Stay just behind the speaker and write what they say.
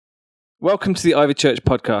Welcome to the Ivy Church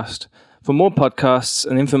podcast. For more podcasts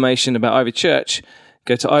and information about Ivy Church,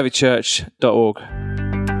 go to ivychurch.org.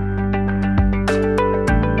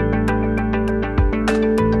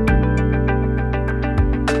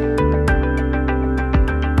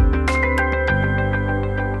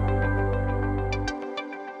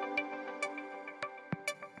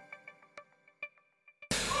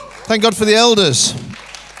 Thank God for the elders.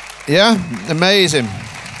 Yeah, amazing.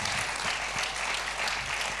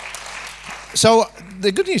 So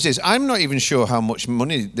the good news is I'm not even sure how much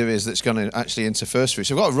money there is that's going to actually into First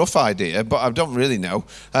Fruits. I've got a rough idea, but I don't really know.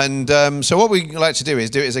 And so what we like to do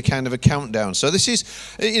it as a kind of a countdown. So this is,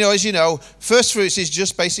 as you know, First Fruits is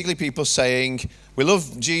just basically people saying, we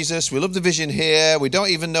love Jesus, we love the vision here, we don't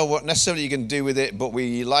even know what necessarily you're going to do with it, but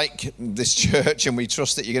we like this church and we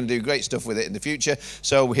trust that you're going to do great stuff with it in the future,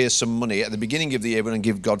 so here's some money. At the beginning of the year, we're going to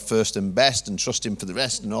give God first and best and trust him for the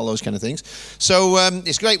rest and all those kind of things. So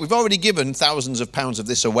it's great. We've already given thousands of pounds of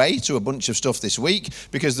this away to a bunch of stuff this week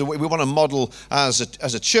because we want to model as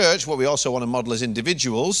a church what we also want to model as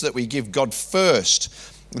individuals, that we give God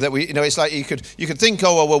first. That we, it's like you could think,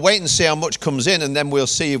 oh, well, we'll wait and see how much comes in and then we'll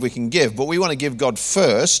see if we can give. But we want to give God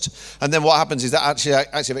first. And then what happens is that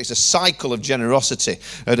actually makes a cycle of generosity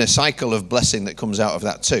and a cycle of blessing that comes out of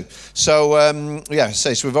that too. So, so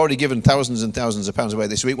we've already given thousands and thousands of pounds away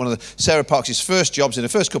this week. One of Sarah Parks' first jobs in the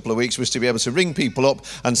first couple of weeks was to be able to ring people up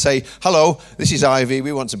and say, hello, this is Ivy.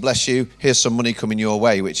 We want to bless you. Here's some money coming your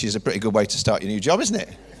way, which is a pretty good way to start your new job, isn't it?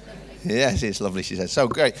 Yes, it's lovely, she said. So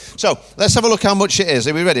great. So let's have a look how much it is.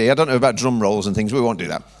 Are we ready? I don't know about drum rolls and things. We won't do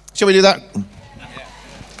that. Shall we do that?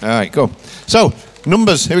 All right, cool. So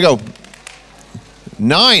numbers. Here we go.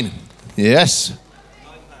 9. Yes.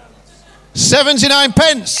 79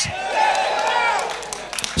 pence.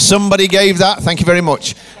 Somebody gave that. Thank you very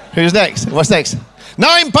much. Who's next? What's next?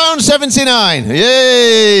 £9.79.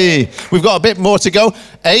 Yay! We've got a bit more to go.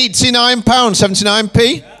 £89,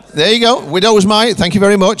 79p. There you go. Widow's Mite. Thank you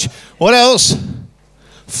very much. What else?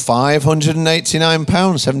 £589,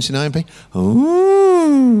 79p.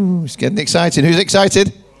 Ooh, it's getting exciting. Who's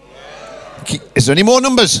excited? Is there any more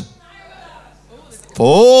numbers?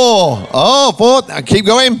 4. Oh, 4. Keep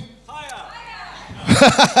going.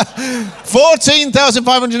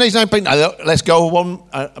 £14,589. Let's go one.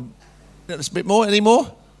 Let's a bit more. Any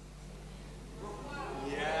more?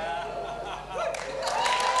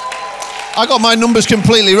 I got my numbers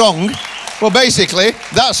completely wrong. Well, basically,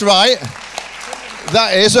 that's right.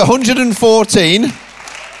 That is 114,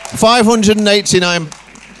 589.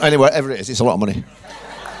 Anyway, whatever it is, it's a lot of money.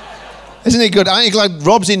 Isn't it good? Aren't you glad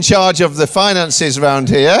Rob's in charge of the finances around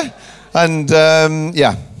here? And,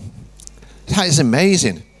 that is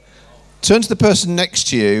amazing. Turn to the person next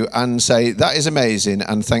to you and say, that is amazing,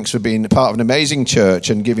 and thanks for being part of an amazing church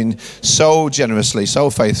and giving so generously, so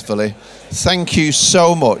faithfully. Thank you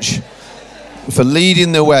so much for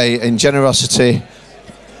leading the way in generosity.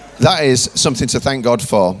 That is something to thank God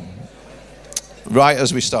for. Right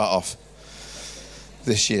as we start off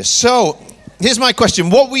this year. So, here's my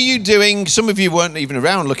question. What were you doing? Some of you weren't even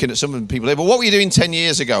around looking at some of the people here, but what were you doing 10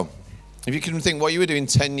 years ago? If you can think what you were doing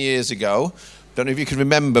 10 years ago, don't know if you can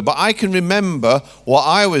remember, but I can remember what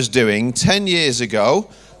I was doing 10 years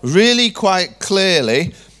ago really quite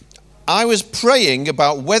clearly. I was praying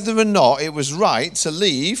about whether or not it was right to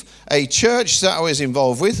leave a church that I was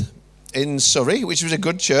involved with in Surrey, which was a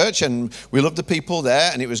good church, and we loved the people there,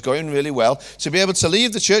 and it was going really well, to be able to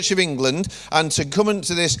leave the Church of England and to come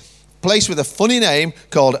into this place with a funny name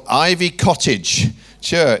called Ivy Cottage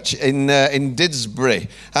Church in Didsbury.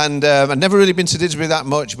 And I'd never really been to Didsbury that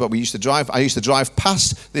much, but I used to drive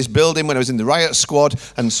past this building when I was in the riot squad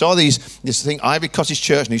and saw this thing, Ivy Cottage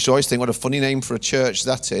Church, and I used to always think what a funny name for a church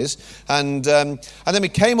that is. And then we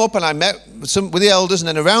came up and I met with the elders, and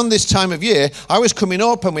then around this time of year I was coming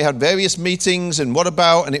up and we had various meetings and what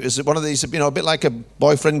about, and it was one of these, a bit like a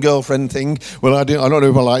boyfriend girlfriend thing. Well, I don't know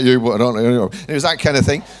if I like you, but I don't know. It was that kind of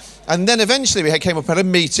thing. And then eventually we came up at a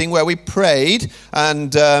meeting where we prayed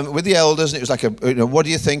and with the elders, and it was like what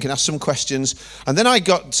do you think, and asked some questions. And then I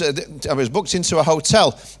was booked into a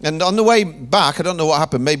hotel, and on the way back, I don't know what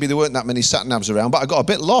happened, maybe there weren't that many sat-navs around, but I got a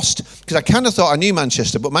bit lost because I kind of thought I knew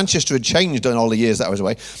Manchester, but Manchester had changed in all the years that I was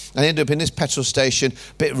away. I ended up in this petrol station,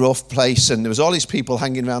 bit rough place, and there was all these people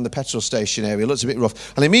hanging around the petrol station area. It looked a bit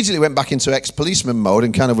rough, and I immediately went back into ex-policeman mode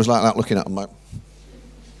and kind of was like that, looking at them like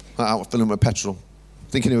filling my petrol,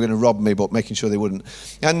 thinking they were going to rob me, but making sure they wouldn't.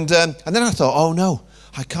 And then I thought, oh no,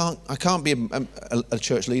 I can't be a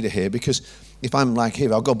church leader here, because if I'm like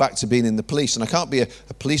here, I'll go back to being in the police, and I can't be a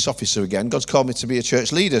police officer again. God's called me to be a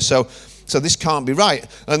church leader, so this can't be right.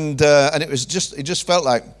 And it just felt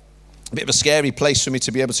like bit of a scary place for me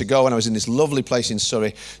to be able to go, and I was in this lovely place in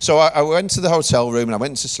Surrey. So I went to the hotel room and I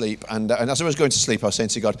went to sleep, and as I was going to sleep, I was saying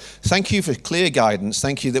to God, thank you for clear guidance.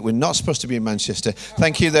 Thank you that we're not supposed to be in Manchester.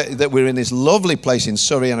 Thank you that we're in this lovely place in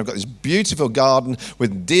Surrey, and I've got this beautiful garden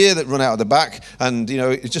with deer that run out of the back, and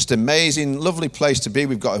it's just amazing, lovely place to be.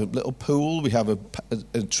 We've got a little pool, we have a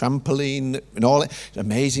trampoline and all that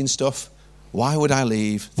amazing stuff. Why would I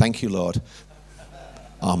leave? Thank you, Lord.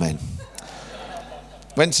 Amen.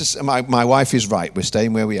 Went to, my wife is right. We're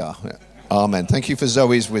staying where we are. Amen. Thank you for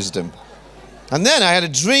Zoe's wisdom. And then I had a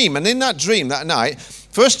dream, and in that dream that night,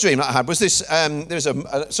 first dream that I had was this. There's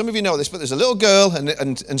some of you know this, but there's a little girl,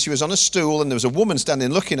 and she was on a stool, and there was a woman standing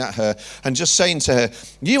looking at her and just saying to her,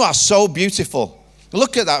 "You are so beautiful.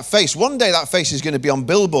 Look at that face. One day that face is going to be on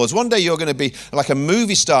billboards. One day you're going to be like a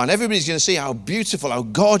movie star, and everybody's going to see how beautiful, how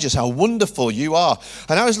gorgeous, how wonderful you are."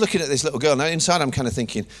 And I was looking at this little girl, and inside I'm kind of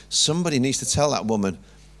thinking, somebody needs to tell that woman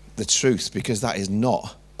the truth, because that is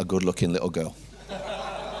not a good-looking little girl.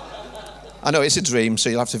 I know it's a dream, so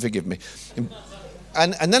you'll have to forgive me.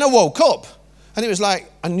 And then I woke up, and it was like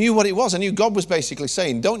I knew what it was. I knew God was basically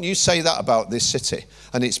saying, don't you say that about this city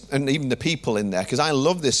and even the people in there, because I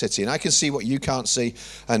love this city, and I can see what you can't see,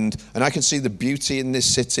 and I can see the beauty in this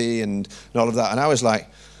city and all of that. And I was like,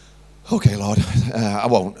 okay, Lord, I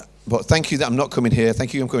won't. But thank you that I'm not coming here.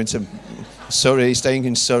 Thank you I'm going to Surrey, staying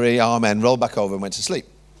in Surrey. Amen. Rolled back over and went to sleep.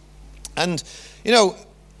 And,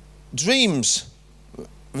 dreams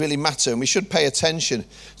really matter, and we should pay attention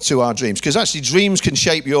to our dreams, because actually dreams can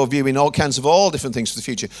shape your view in all different things for the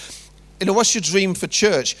future. What's your dream for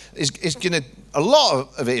church a lot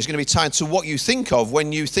of it is going to be tied to what you think of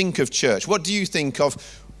when you think of church. What do you think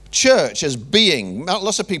of church as being?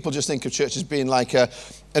 Lots of people just think of church as being like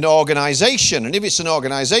an organization, and if it's an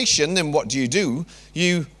organization, then what do?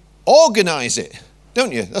 You organize it,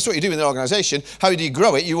 don't you? That's what you do in an organization. How do you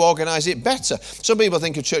grow it? You organize it better. Some people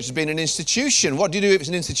think of church as being an institution. What do you do if it's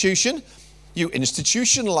an institution? You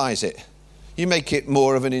institutionalize it. You make it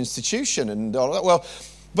more of an institution and all that. Well,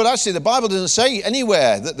 but actually the Bible doesn't say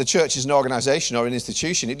anywhere that the church is an organization or an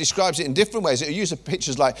institution. It describes it in different ways. It uses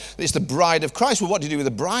pictures like it's the bride of Christ. Well, what do you do with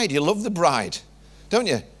the bride? You love the bride, don't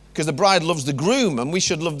you? Because the bride loves the groom, and we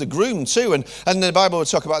should love the groom too. And the Bible will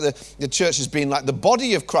talk about the church as being like the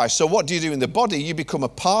body of Christ. So what do you do in the body? You become a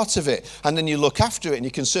part of it, and then you look after it, and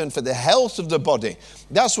you're concerned for the health of the body.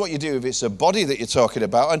 That's what you do if it's a body that you're talking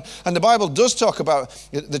about. And the Bible does talk about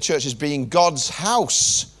the church as being God's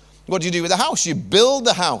house. What do you do with the house? You build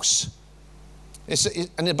the house.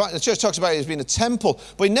 And the church talks about it as being a temple,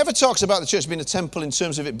 but it never talks about the church being a temple in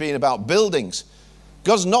terms of it being about buildings.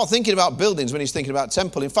 God's not thinking about buildings when he's thinking about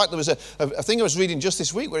temple. In fact, there was a thing I was reading just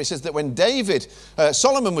this week where he says that when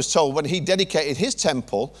Solomon was told when he dedicated his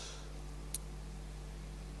temple,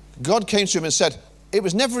 God came to him and said, it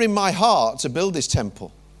was never in my heart to build this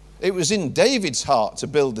temple. It was in David's heart to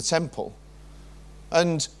build the temple.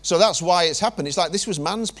 And so that's why it's happened. It's like this was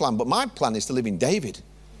man's plan, but my plan is to live in David.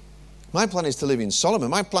 My plan is to live in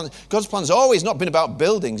Solomon. God's plan has always not been about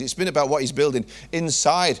buildings. It's been about what he's building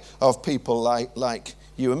inside of people like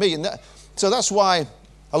you and me. And so that's why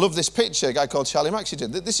I love this picture a guy called Charlie Maxey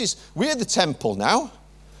did. We're the temple now.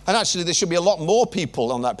 And actually there should be a lot more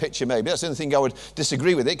people on that picture maybe. That's the only thing I would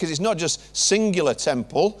disagree with it, because it's not just singular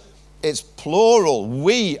temple. It's plural.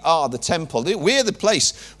 We are the temple. We're the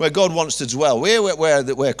place where God wants to dwell. We're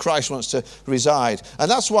where Christ wants to reside. And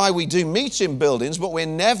that's why we do meet in buildings, but we're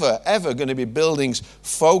never, ever going to be buildings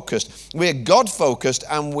focused. We're God focused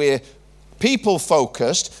and we're people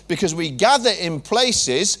focused, because we gather in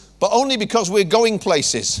places, but only because we're going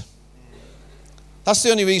places. That's the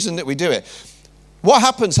only reason that we do it. What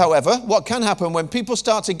happens, however, what can happen when people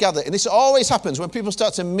start to gather, and this always happens when people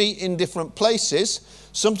start to meet in different places,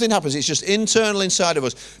 something happens. It's just internal inside of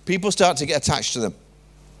us. People start to get attached to them.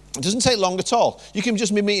 It doesn't take long at all. You can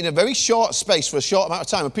just be meeting in a very short space for a short amount of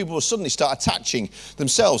time, and people will suddenly start attaching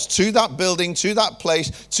themselves to that building, to that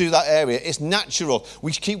place, to that area. It's natural.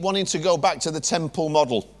 We keep wanting to go back to the temple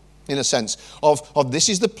model, in a sense, of this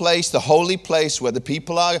is the place, the holy place where the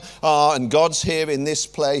people are and God's here in this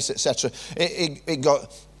place, etc.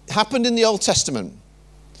 It happened in the Old Testament,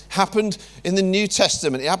 happened in the New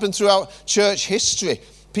Testament, it happened throughout church history.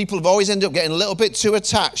 People have always ended up getting a little bit too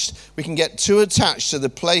attached. We can get too attached to the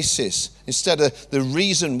places instead of the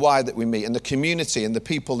reason why that we meet and the community and the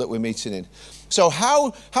people that we're meeting in. So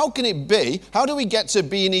how can it be? How do we get to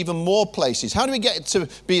be in even more places? How do we get to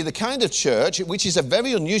be the kind of church, which is a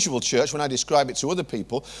very unusual church when I describe it to other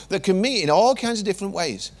people, that can meet in all kinds of different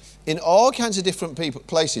ways, in all kinds of different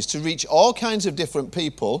places, to reach all kinds of different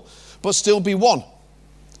people, but still be one?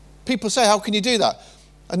 People say, how can you do that?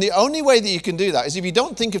 And the only way that you can do that is if you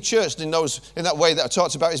don't think of church in that way that I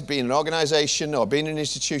talked about as being an organization or being an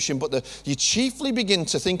institution, but you chiefly begin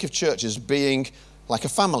to think of church as being like a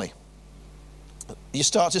family. You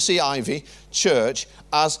start to see Ivy Church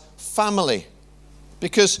as family,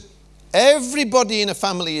 because everybody in a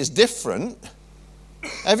family is different.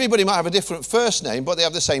 Everybody might have a different first name, but they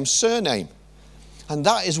have the same surname. And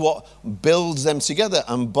that is what builds them together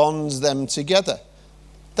and bonds them together.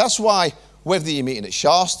 That's why, whether you're meeting at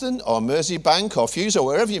Sharston or Merseybank or Fuse or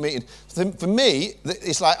wherever you're meeting, for me,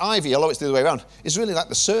 it's like Ivy, although it's the other way around. It's really like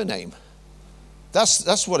the surname.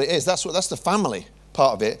 That's what it is. That's the family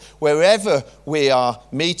part of it. Wherever we are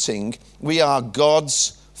meeting, we are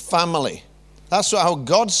God's family. That's how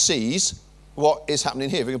God sees what is happening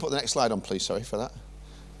here. If we can put the next slide on, please. Sorry for that.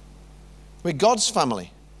 We're God's family.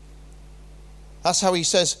 That's how he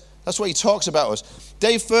says, that's what he talks about us.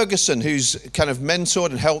 Dave Ferguson, who's kind of mentored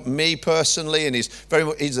and helped me personally, and he's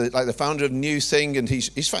like the founder of New Thing, and he's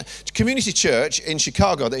Community Church in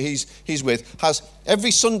Chicago that he's with has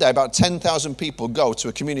every Sunday about 10,000 people go to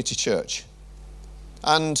a community church,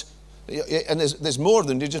 and there's more of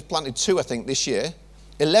them. They just planted 2, I think, this year,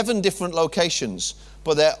 11 different locations,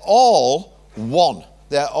 but they're all one.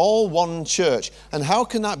 They're all one church. And how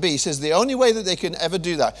can that be? He says the only way that they can ever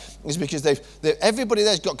do that is because everybody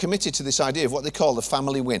there's got committed to this idea of what they call the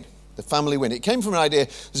family win. The family win. It came from an idea.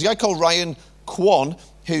 There's a guy called Ryan Kwon,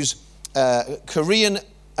 who's Korean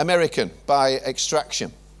American by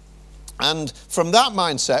extraction. And from that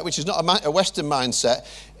mindset, which is not a Western mindset,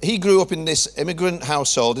 he grew up in this immigrant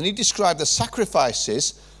household, and he described the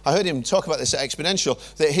sacrifices, I heard him talk about this at Exponential,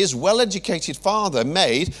 that his well-educated father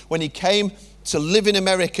made when he came to live in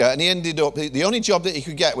America, and he ended up, the only job that he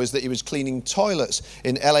could get was that he was cleaning toilets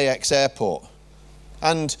in LAX airport.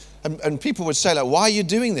 And people would say, like, why are you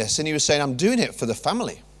doing this? And he was saying, I'm doing it for the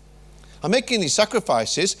family. I'm making these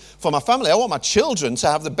sacrifices for my family. I want my children to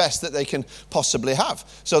have the best that they can possibly have.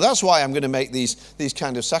 So that's why I'm going to make these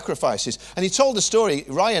kind of sacrifices. And he told the story,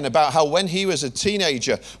 Ryan, about how when he was a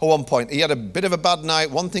teenager at one point, he had a bit of a bad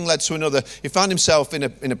night. One thing led to another. He found himself in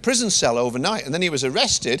a prison cell overnight, and then he was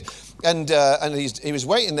arrested, and he was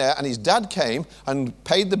waiting there, and his dad came and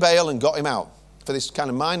paid the bail and got him out for this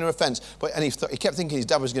kind of minor offense. And he kept thinking his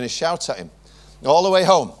dad was going to shout at him. All the way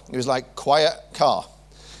home, he was like, quiet car.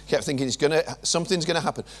 Kept thinking something's going to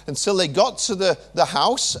happen, until they got to the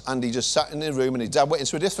house, and he just sat in the room, and his dad went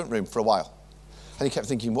into a different room for a while, and he kept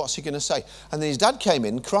thinking, what's he going to say? And then his dad came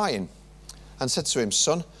in crying and said to him,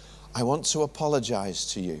 son, I want to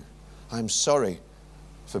apologize to you. I'm sorry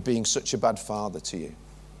for being such a bad father to you,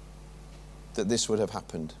 that this would have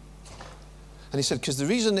happened. And he said, because the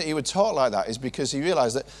reason that he would talk like that is because he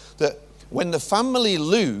realized that when the family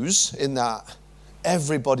lose in that,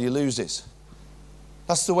 everybody loses.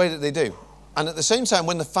 That's the way that they do. And at the same time,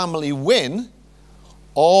 when the family win,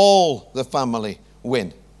 all the family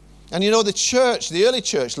win. And you know, the early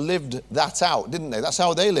church lived that out, didn't they? That's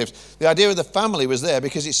how they lived. The idea of the family was there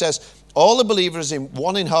because it says, all the believers in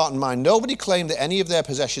one in heart and mind. Nobody claimed that any of their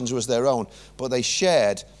possessions was their own, but they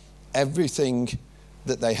shared everything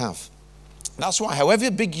that they have. That's why,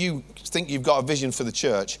 however big you think you've got a vision for the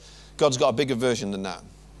church, God's got a bigger version than that.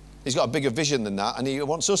 He's got a bigger vision than that, and he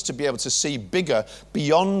wants us to be able to see bigger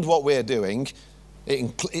beyond what we're doing.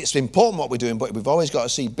 It's important what we're doing, but we've always got to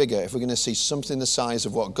see bigger if we're going to see something the size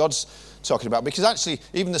of what God's talking about. Because actually,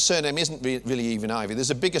 even the surname isn't really even Ivy.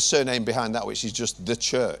 There's a bigger surname behind that, which is just the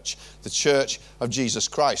Church of Jesus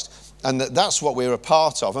Christ. And that's what we're a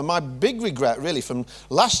part of. And my big regret, really, from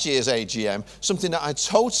last year's AGM, something that I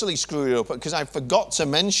totally screwed up because I forgot to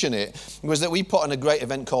mention it, was that we put on a great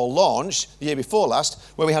event called Launch the year before last,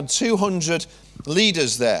 where we had 200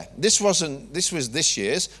 leaders there. This was this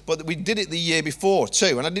year's, but we did it the year before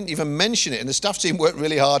too, and I didn't even mention it, and the staff team worked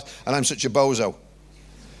really hard, and I'm such a bozo.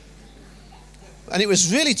 And it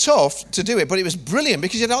was really tough to do it, but it was brilliant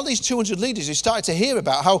because you had all these 200 leaders who started to hear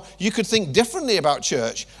about how you could think differently about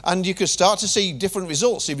church, and you could start to see different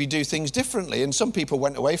results if you do things differently. And some people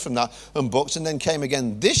went away from that and booked and then came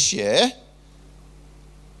again this year.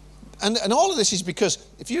 And all of this is because,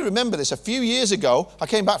 if you remember this, a few years ago, I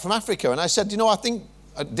came back from Africa and I said,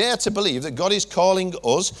 I dare to believe that God is calling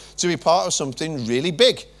us to be part of something really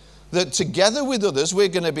big. That together with others, we're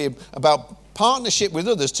going to be about partnership with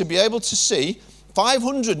others to be able to see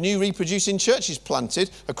 500 new reproducing churches planted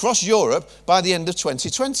across Europe by the end of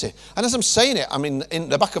 2020. And as I'm saying it, I'm in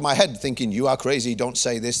the back of my head thinking, you are crazy, don't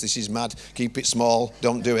say this is mad, keep it small,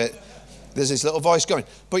 don't do it. There's this little voice going.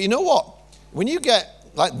 But you know what? When you get,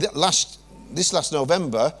 like this last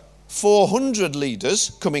November, 400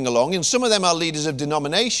 leaders coming along, and some of them are leaders of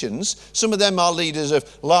denominations, some of them are leaders of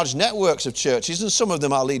large networks of churches, and some of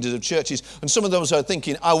them are leaders of churches, and some of them are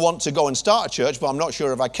thinking, I want to go and start a church, but I'm not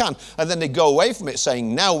sure if I can, and then they go away from it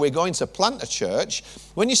saying, now we're going to plant a church.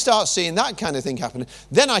 When you start seeing that kind of thing happen,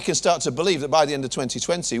 then I can start to believe that by the end of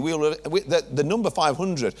 2020, the number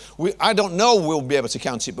 500, I don't know we'll be able to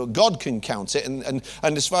count it, but God can count it, and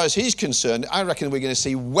as far as he's concerned, I reckon we're going to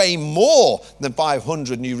see way more than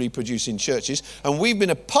 500 new reproducing churches, and you've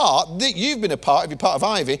been a part, if you're part of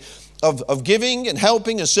Ivy, of giving and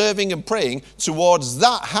helping and serving and praying towards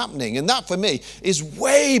that happening, and that for me is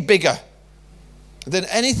way bigger than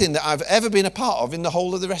anything that I've ever been a part of in the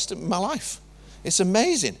whole of the rest of my life. It's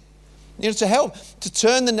amazing. To help to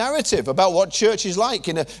turn the narrative about what church is like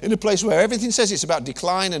in a place where everything says it's about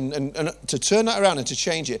decline and to turn that around and to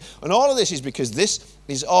change it. And all of this is because this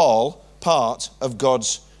is all part of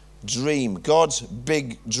God's dream, God's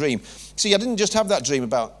big dream. See, I didn't just have that dream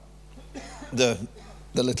about the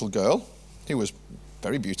little girl who was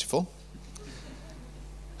very beautiful.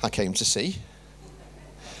 I came to see.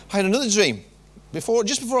 I had another dream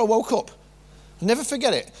just before I woke up. I'll never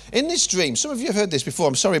forget it. In this dream, some of you have heard this before,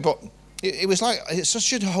 I'm sorry, but it was like, it's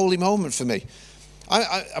such a holy moment for me.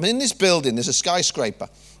 I'm in this building, there's a skyscraper,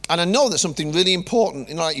 and I know that something really important,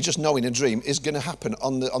 like you just know in a dream, is going to happen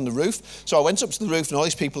on the roof. So I went up to the roof, and all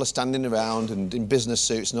these people are standing around and in business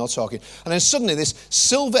suits and all talking. And then suddenly this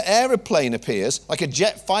silver aeroplane appears, like a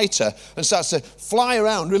jet fighter, and starts to fly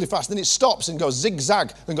around really fast. Then it stops and goes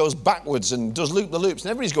zigzag and goes backwards and does loop-the-loops.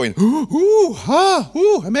 And everybody's going,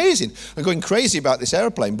 ooh, amazing, and going crazy about this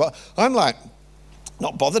aeroplane. But I'm like,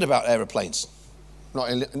 not bothered about aeroplanes. Not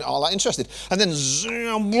all that interested. And then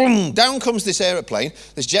zoom, boom, down comes this aeroplane,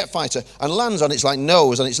 this jet fighter, and lands on its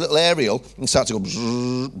nose, on its little aerial, and starts to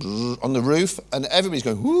go on the roof, and everybody's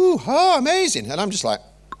going, amazing. And I'm just like,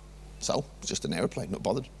 so, it's just an aeroplane, not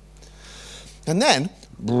bothered. And then,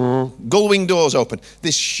 gull wing doors open.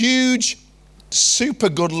 This huge, super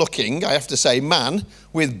good looking, I have to say, man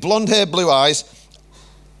with blonde hair, blue eyes,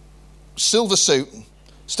 silver suit,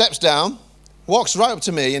 steps down, walks right up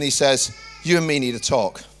to me, and he says, you and me need to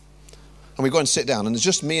talk. And we go and sit down, and there's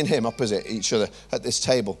just me and him opposite each other at this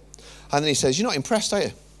table. And then he says, you're not impressed, are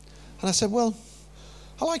you? And I said, well,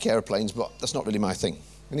 I like airplanes, but that's not really my thing.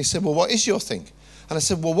 And he said, well, what is your thing? And I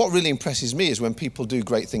said, well, what really impresses me is when people do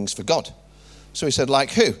great things for God. So he said, like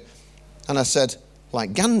who? And I said,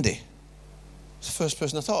 like Gandhi. It's the first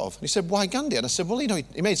person I thought of. And he said, why Gandhi? And I said, well,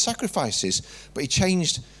 he made sacrifices, but he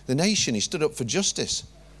changed the nation. He stood up for justice.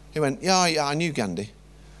 He went, yeah, I knew Gandhi.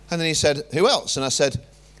 And then he said, who else? And I said,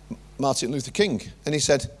 Martin Luther King. And he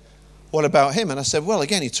said, what about him? And I said, well,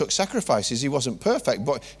 again, he took sacrifices. He wasn't perfect,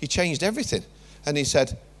 but he changed everything. And he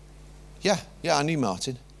said, yeah, I knew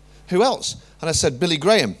Martin. Who else? And I said, Billy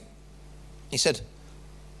Graham. He said,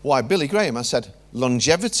 why Billy Graham? I said,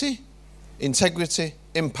 longevity, integrity,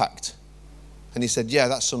 impact. And he said, yeah,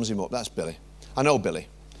 that sums him up. That's Billy. I know Billy.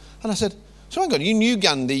 And I said, so hang on, you knew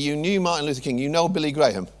Gandhi, you knew Martin Luther King, you know Billy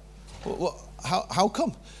Graham. How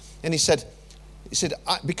come? And he said,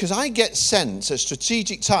 because I get sent at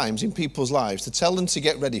strategic times in people's lives to tell them to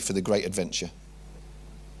get ready for the great adventure.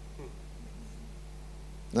 And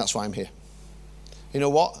that's why I'm here. You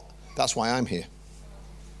know what? That's why I'm here.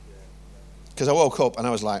 Because I woke up and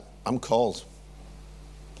I was like, I'm called.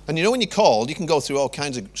 And you know when you're called, you can go through all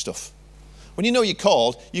kinds of stuff. When you know you're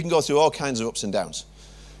called, you can go through all kinds of ups and downs.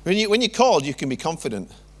 When you're called, you can be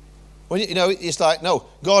confident. It's like, no,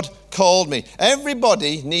 God called me.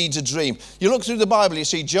 Everybody needs a dream. You look through the Bible, you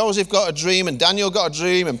see Joseph got a dream, and Daniel got a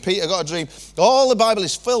dream, and Peter got a dream. All the Bible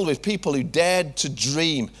is filled with people who dared to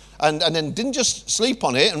dream and then didn't just sleep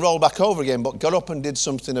on it and roll back over again, but got up and did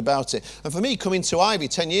something about it. And for me, coming to Ivy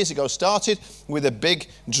 10 years ago started with a big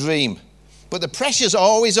dream. But the pressure's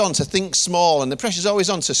always on to think small, and the pressure's always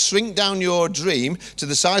on to shrink down your dream to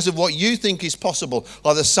the size of what you think is possible,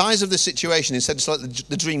 or the size of the situation, instead of let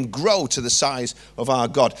the dream grow to the size of our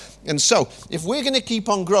God. And so, if we're going to keep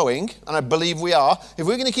on growing, and I believe we are, if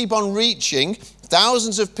we're going to keep on reaching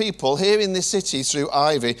thousands of people here in this city through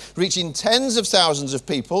Ivy, reaching tens of thousands of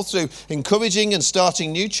people through encouraging and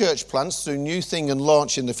starting new church plants, through New Thing and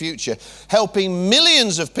Launch in the future, helping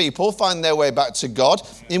millions of people find their way back to God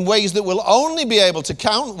in ways that we'll only be able to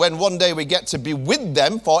count when one day we get to be with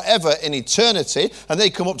them forever in eternity, and they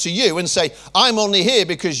come up to you and say, I'm only here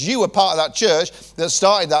because you were part of that church that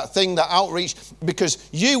started that thing, that outreach, because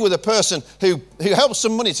you were the person who helped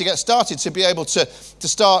some money to get started, to be able to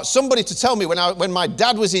start. Somebody to tell me when my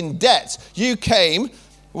dad was in debt, you came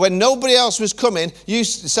When nobody else was coming, you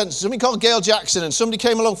sent somebody called Gail Jackson, and somebody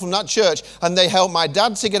came along from that church, and they helped my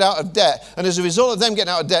dad to get out of debt. And as a result of them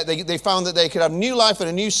getting out of debt, they found that they could have new life and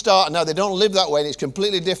a new start, and now they don't live that way, and it's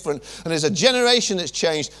completely different. And there's a generation that's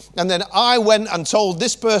changed. And then I went and told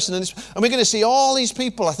this person, and we're going to see all these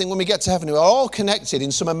people, I think, when we get to heaven, who are all connected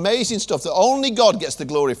in some amazing stuff that only God gets the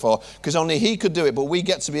glory for, because only He could do it, but we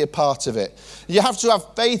get to be a part of it. You have to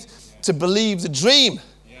have faith to believe the dream.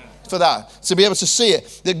 For that, to be able to see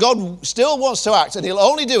it, that God still wants to act, and He'll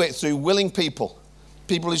only do it through willing people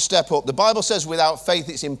who step up. The Bible says without faith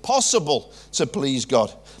it's impossible to please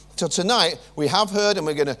God. So tonight we have heard, and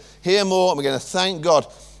we're going to hear more, and we're going to thank God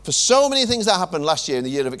for so many things that happened last year in the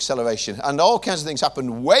year of acceleration, and all kinds of things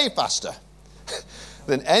happened way faster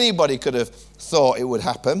than anybody could have thought it would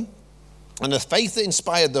happen, and the faith that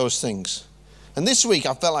inspired those things. And this week,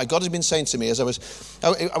 I felt like God had been saying to me as I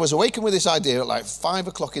was awakened with this idea at like 5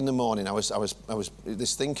 o'clock in the morning.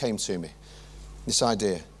 This thing came to me, this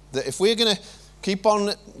idea that if we're going to keep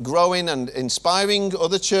on growing and inspiring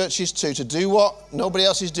other churches to do what nobody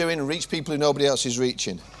else is doing and reach people who nobody else is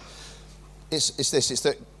reaching, it's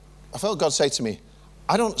that I felt God say to me,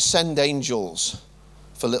 I don't send angels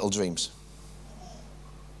for little dreams.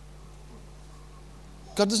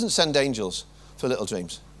 God doesn't send angels for little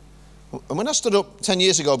dreams. And when I stood up 10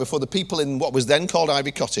 years ago before the people in what was then called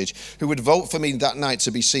Ivy Cottage who would vote for me that night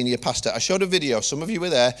to be senior pastor, I showed a video. Some of you were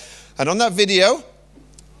there. And on that video,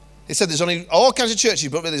 it said there's only all kinds of churches,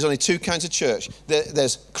 but there's only two kinds of church.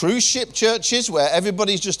 There's cruise ship churches where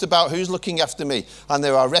everybody's just about who's looking after me. And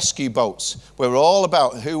there are rescue boats where we're all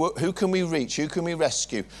about who can we reach, who can we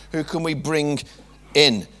rescue, who can we bring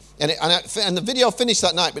in. And the video finished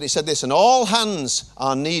that night, but it said this, and all hands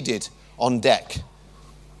are needed on deck.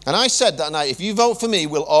 And I said that night, if you vote for me,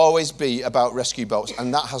 we'll always be about rescue boats.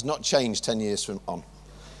 And that has not changed 10 years from on.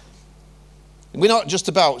 We're not just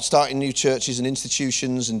about starting new churches and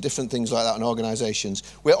institutions and different things like that and organizations.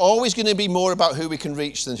 We're always going to be more about who we can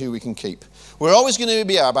reach than who we can keep. We're always going to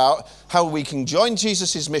be about how we can join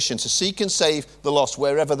Jesus' mission to seek and save the lost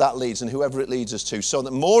wherever that leads and whoever it leads us to, so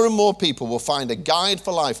that more and more people will find a guide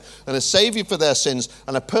for life and a savior for their sins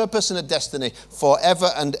and a purpose and a destiny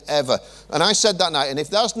forever and ever. And I said that night, and if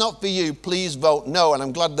that's not for you, please vote no. And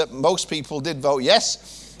I'm glad that most people did vote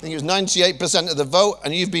yes. I think it was 98% of the vote,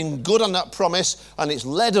 and you've been good on that promise, and it's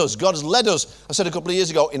led us. God has led us, I said a couple of years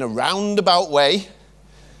ago, in a roundabout way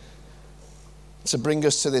to bring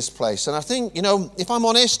us to this place. And I think, if I'm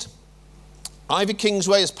honest, Ivy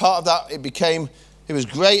Kingsway, as part of that, it was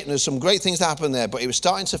great, and there's some great things that happened there, but it was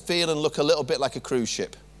starting to feel and look a little bit like a cruise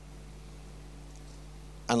ship.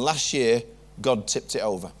 And last year, God tipped it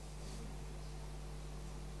over.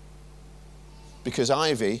 Because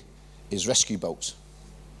Ivy is rescue boats.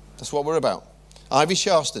 That's what we're about. Ivy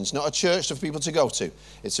Sharston's not a church for people to go to.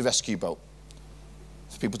 It's a rescue boat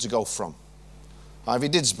for people to go from. Ivy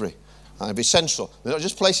Didsbury, Ivy Central. They're not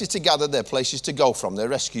just places to gather, they're places to go from. They're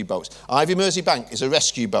rescue boats. Ivy Merseybank is a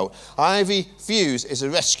rescue boat. Ivy Fuse is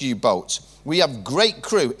a rescue boat. We have great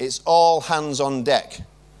crew. It's all hands on deck.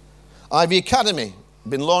 Ivy Academy,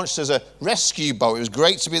 been launched as a rescue boat. It was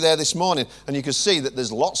great to be there this morning, and you can see that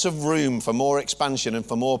there's lots of room for more expansion and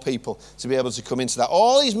for more people to be able to come into that.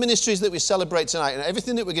 All these ministries that we celebrate tonight and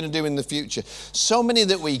everything that we're going to do in the future, so many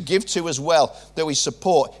that we give to as well, that we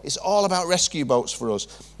support, it's all about rescue boats for us.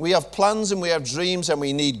 We have plans and we have dreams, and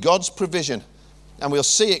we need God's provision, and we'll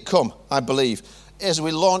see it come, I believe. As we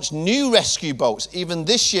launch new rescue boats, even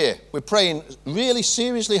this year, we're praying really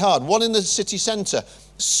seriously hard. One in the city centre.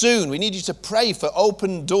 Soon, we need you to pray for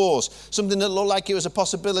open doors, something that looked like it was a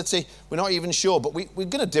possibility. We're not even sure, but we're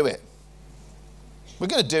going to do it. We're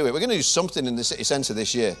going to do it. We're going to do something in the city centre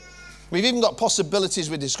this year. We've even got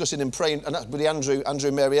possibilities we're discussing and praying, and that's with Andrew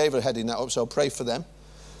and Mary Ava heading that up, so I'll pray for them.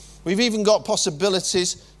 We've even got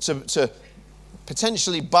possibilities to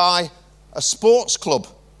potentially buy a sports club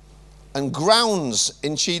and grounds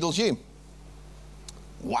in Cheadle Hulme.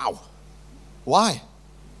 Wow. Why?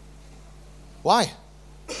 Why?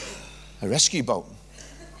 A rescue boat.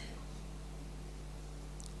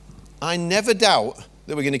 I never doubt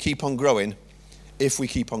that we're going to keep on growing if we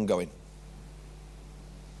keep on going.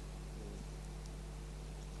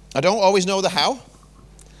 I don't always know the how.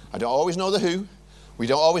 I don't always know the who. We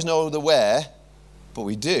don't always know the where, but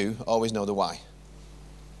we do always know the why.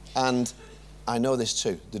 And I know this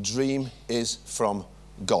too. The dream is from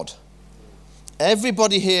God.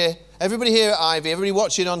 Everybody here at Ivy, everybody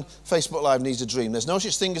watching on Facebook Live needs a dream. There's no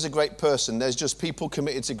such thing as a great person. There's just people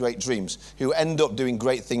committed to great dreams who end up doing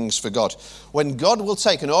great things for God. When God will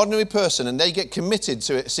take an ordinary person and they get committed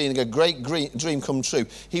to seeing a great dream come true,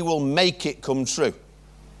 He will make it come true.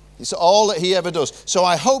 It's all that he ever does. So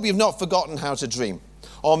I hope you've not forgotten how to dream.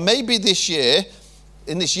 Or maybe this year,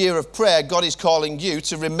 in this year of prayer, God is calling you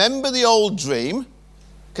to remember the old dream,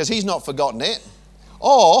 because he's not forgotten it,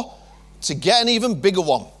 or to get an even bigger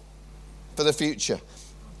one for the future.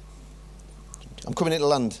 I'm coming into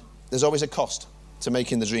land. There's always a cost to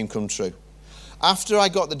making the dream come true. After I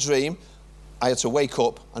got the dream, I had to wake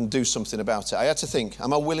up and do something about it. I had to think,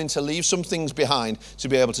 am I willing to leave some things behind to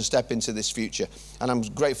be able to step into this future? And I'm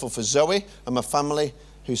grateful for Zoe and my family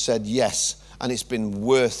who said yes. And it's been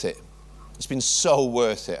worth it. It's been so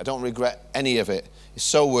worth it. I don't regret any of it. It's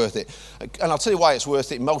so worth it. And I'll tell you why it's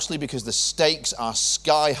worth it, mostly because the stakes are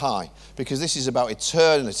sky high. Because this is about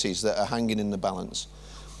eternities that are hanging in the balance.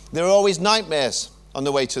 There are always nightmares on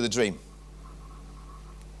the way to the dream.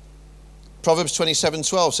 Proverbs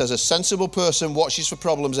 27:12 says, a sensible person watches for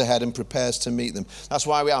problems ahead and prepares to meet them. That's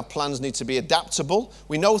why our plans need to be adaptable.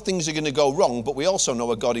 We know things are going to go wrong, but we also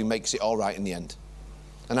know a God who makes it all right in the end.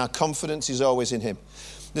 And our confidence is always in him.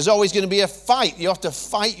 There's always going to be a fight. You have to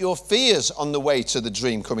fight your fears on the way to the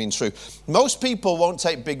dream coming true. Most people won't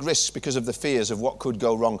take big risks because of the fears of what could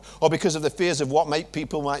go wrong, or because of the fears of what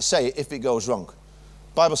people might say if it goes wrong.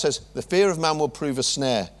 The Bible says, the fear of man will prove a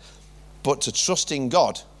snare, but to trust in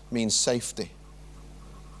God means safety.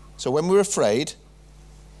 So when we're afraid,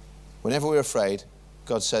 whenever we're afraid,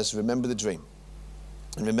 God says, remember the dream.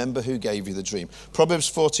 And remember who gave you the dream.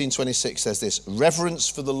 Proverbs 14:26 says this, reverence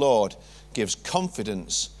for the Lord gives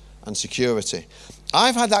confidence and security.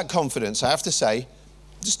 I've had that confidence, I have to say,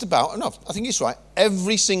 just about, no, I think it's right,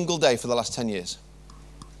 every single day for the last 10 years.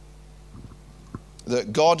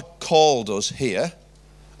 That God called us here,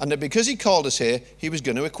 and that because he called us here, he was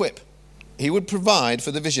going to equip. He would provide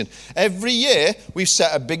for the vision. Every year, we've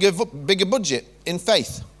set a bigger budget in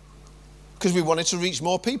faith because we wanted to reach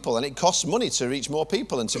more people, and it costs money to reach more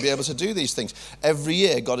people and to be able to do these things. Every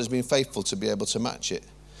year, God has been faithful to be able to match it.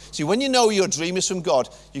 See, when you know your dream is from God,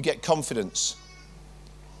 you get confidence.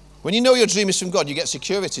 When you know your dream is from God, you get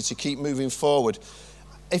security to keep moving forward.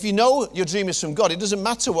 If you know your dream is from God, it doesn't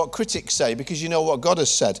matter what critics say because you know what God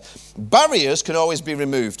has said. Barriers can always be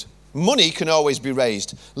removed. Money can always be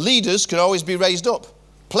raised. Leaders can always be raised up.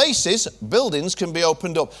 Places, buildings can be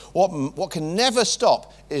opened up. What can never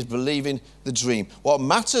stop is believing the dream. What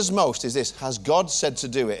matters most is this, has God said to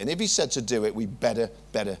do it? And if he said to do it, we better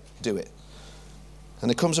do it. And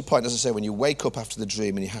there comes a point, as I say, when you wake up after the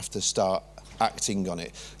dream and you have to start acting on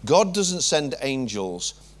it. God doesn't send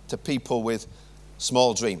angels to people with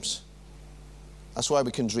small dreams. That's why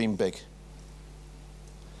we can dream big.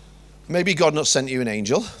 Maybe God not sent you an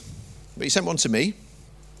angel, but he sent one to me.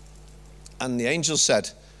 And the angel said,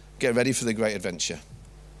 get ready for the great adventure.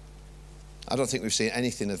 I don't think we've seen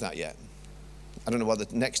anything of that yet. I don't know what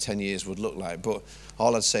the next 10 years would look like, but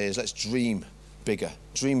all I'd say is let's dream bigger.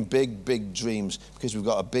 Dream big dreams, because we've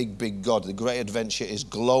got a big God. The great adventure is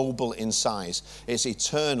global in size. It's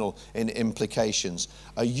eternal in implications.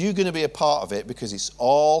 Are you going to be a part of it? Because it's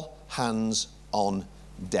all hands on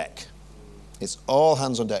deck. It's all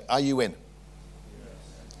hands on deck. Are you in?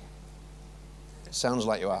 It sounds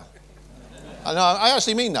like you are. I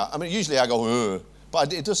actually mean that. I mean, usually I go, ugh,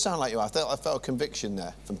 but it does sound like you are. I felt a conviction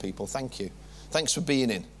there from people. Thank you. Thanks for being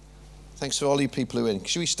in. Thanks for all you people who are in.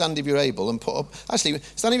 Should we stand if you're able and put up, actually,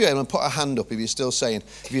 stand if you're able and put a hand up if you're still saying.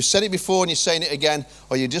 If you've said it before and you're saying it again,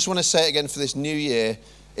 or you just want to say it again for this new year,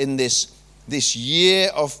 in this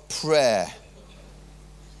year of prayer.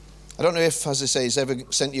 I don't know if, as I say, he's ever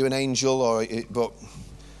sent you an angel, but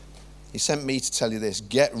he sent me to tell you this.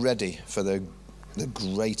 Get ready for the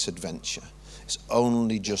great adventure. It's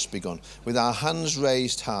only just begun. With our hands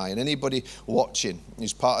raised high, and anybody watching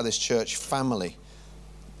who's part of this church family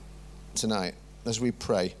tonight, as we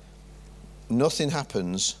pray, nothing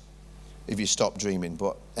happens if you stop dreaming,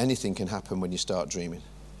 but anything can happen when you start dreaming.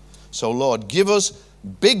 So Lord, give us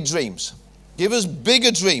big dreams. Give us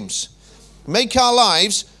bigger dreams. Make our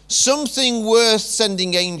lives something worth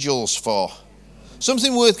sending angels for.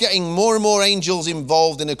 Something worth getting more and more angels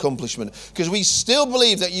involved in accomplishment. Because we still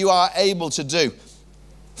believe that you are able to do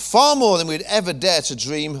far more than we'd ever dare to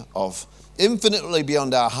dream of. Infinitely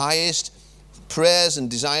beyond our highest prayers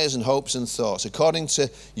and desires and hopes and thoughts. According to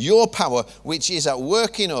your power, which is at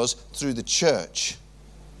work in us through the church.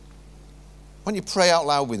 Why don't you pray out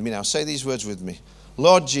loud with me now? Say these words with me.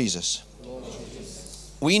 Lord Jesus,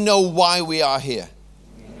 we know why we are here.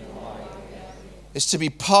 It's to be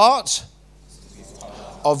part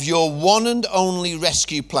of your one and only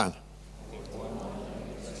rescue plan.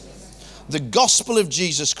 The gospel of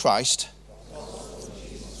Jesus Christ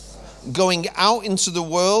going out into the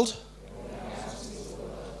world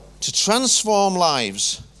to transform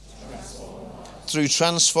lives through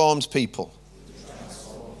transformed people.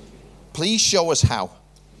 Please show us how.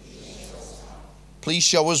 Please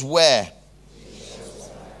show us where.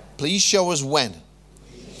 Please show us when.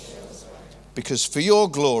 Because for your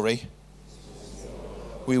glory,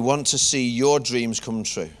 we want to see your dreams come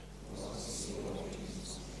true.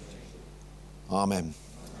 Amen.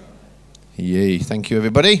 Yay. Thank you,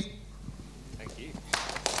 everybody. Thank you.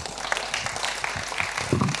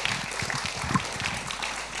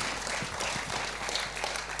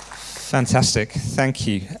 Fantastic. Thank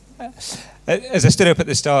you. As I stood up at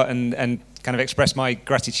the start and kind of expressed my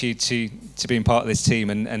gratitude to being part of this team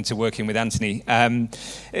and to working with Anthony,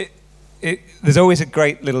 there's always a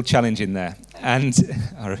great little challenge in there,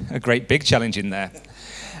 or a great big challenge in there.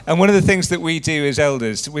 And one of the things that we do as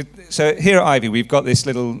elders, so here at Ivy, we've got this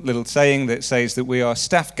little saying that says that we are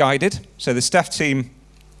staff guided. So the staff team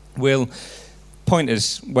will point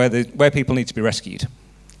us where people need to be rescued.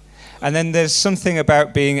 And then there's something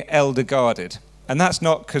about being elder guarded. And that's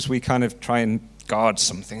not because we kind of try and guard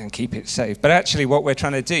something and keep it safe. But actually what we're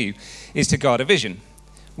trying to do is to guard a vision,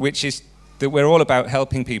 which is that we're all about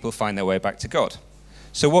helping people find their way back to God.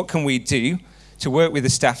 So what can we do to work with the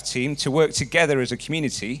staff team, to work together as a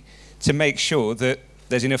community to make sure that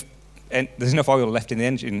there's enough oil left in the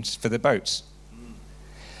engines for the boats?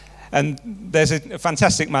 And there's a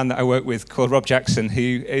fantastic man that I work with called Rob Jackson,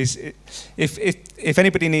 who is, if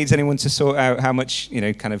anybody needs anyone to sort out how much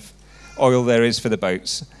kind of oil there is for the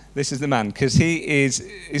boats, this is the man, because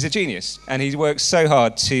he's a genius, and he works so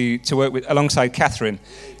hard to work alongside Catherine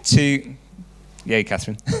Yay,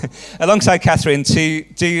 Catherine. Alongside Catherine to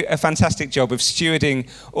do a fantastic job of stewarding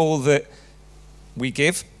all that we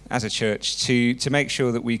give as a church to make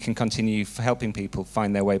sure that we can continue helping people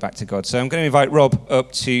find their way back to God. So I'm going to invite Rob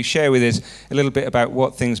up to share with us a little bit about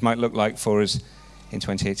what things might look like for us in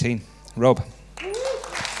 2018. Rob.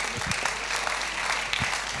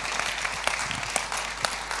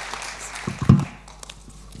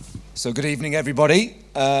 So good evening, everybody.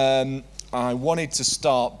 I wanted to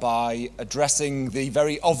start by addressing the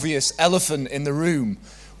very obvious elephant in the room,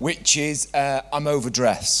 which is I'm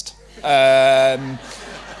overdressed.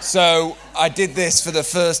 So I did this for the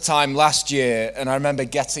first time last year, and I remember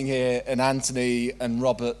getting here, and Anthony and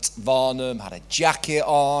Robert Varnum had a jacket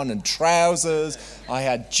on and trousers. I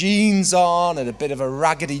had jeans on and a bit of a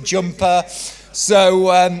raggedy jumper. So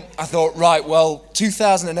I thought, right, well,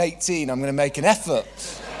 2018, I'm going to make an effort.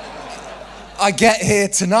 I get here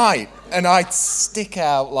tonight, and I stick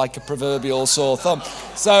out like a proverbial sore thumb.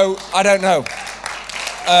 So, I don't know.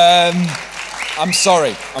 I'm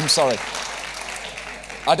sorry.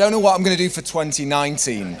 I don't know what I'm going to do for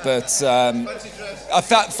 2019, but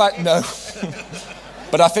no.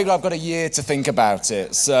 But I figure I've got a year to think about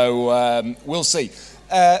it, so we'll see.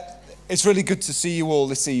 It's really good to see you all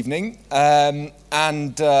this evening, and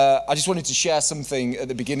I just wanted to share something at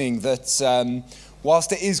the beginning that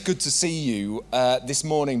whilst it is good to see you this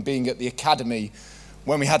morning being at the academy,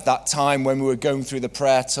 when we had that time when we were going through the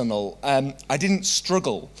prayer tunnel, I didn't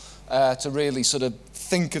struggle to really sort of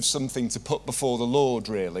think of something to put before the Lord,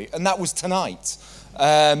 really. And that was tonight,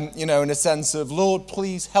 in a sense of, Lord,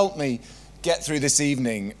 please help me get through this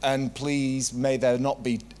evening, and please may there not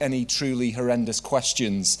be any truly horrendous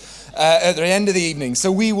questions at the end of the evening.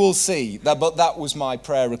 So we will see, but that was my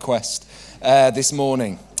prayer request this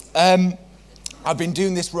morning. I've been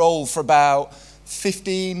doing this role for about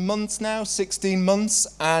 15 months now, 16 months,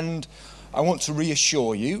 and I want to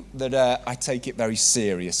reassure you that I take it very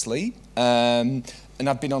seriously. And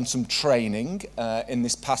I've been on some training in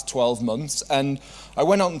this past 12 months, and I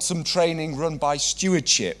went on some training run by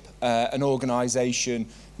Stewardship, an organisation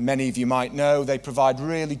many of you might know. They provide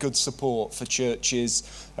really good support for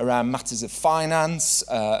churches around matters of finance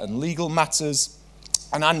and legal matters.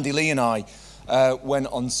 And Andy Lee and I went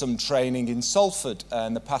on some training in Salford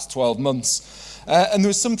in the past 12 months. And there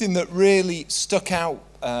was something that really stuck out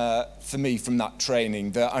for me from that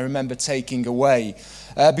training that I remember taking away.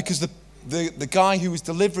 Because the guy who was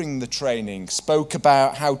delivering the training spoke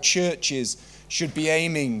about how churches should be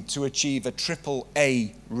aiming to achieve a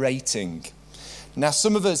AAA rating. Now,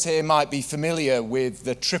 some of us here might be familiar with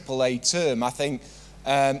the AAA term. I think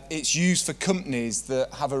it's used for companies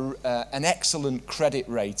that have an excellent credit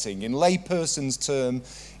rating. In layperson's term,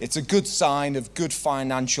 it's a good sign of good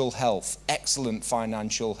financial health, excellent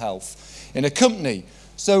financial health in a company.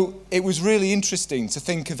 So it was really interesting to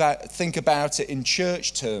think about it in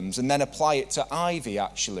church terms and then apply it to Ivy,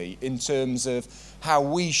 actually, in terms of how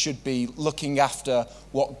we should be looking after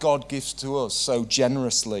what God gives to us so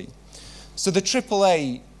generously. So the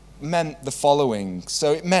AAA meant the following.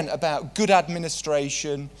 So it meant about good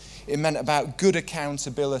administration, it meant about good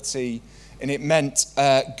accountability, and it meant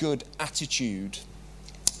good attitude.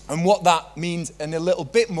 And what that means in a little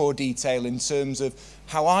bit more detail in terms of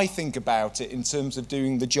how I think about it, in terms of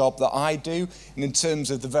doing the job that I do, and in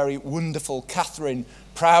terms of the very wonderful Catherine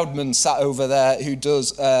Proudman sat over there who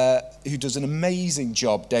does an amazing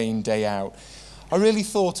job day in, day out. I really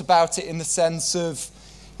thought about it in the sense of,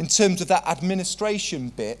 in terms of that administration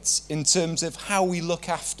bit, in terms of how we look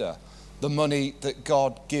after the money that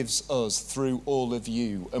God gives us through all of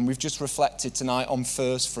you. And we've just reflected tonight on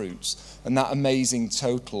first fruits and that amazing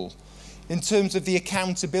total. In terms of the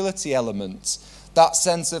accountability element, that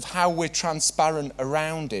sense of how we're transparent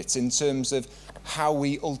around it, in terms of how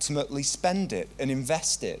we ultimately spend it and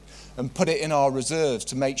invest it and put it in our reserves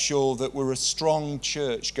to make sure that we're a strong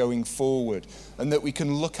church going forward and that we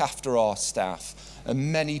can look after our staff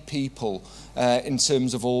and many people in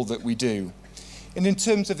terms of all that we do. And in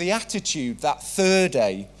terms of the attitude, that third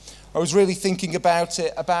A, I was really thinking about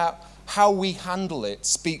it, about how we handle it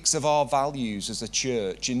speaks of our values as a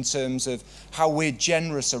church, in terms of how we're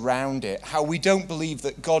generous around it, how we don't believe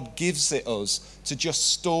that God gives it us to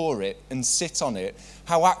just store it and sit on it,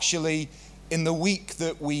 how actually in the week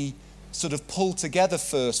that we sort of pull together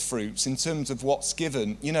first fruits in terms of what's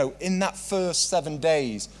given, you know, in that first 7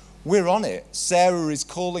 days, we're on it. Sarah is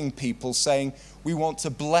calling people saying, we want to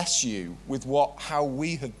bless you with how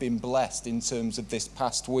we have been blessed in terms of this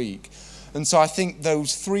past week. And so I think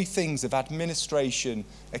those three things of administration,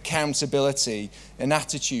 accountability, and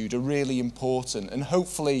attitude are really important. And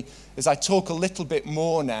hopefully, as I talk a little bit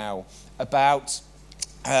more now about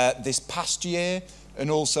this past year and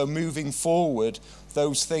also moving forward,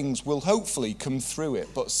 those things will hopefully come through it.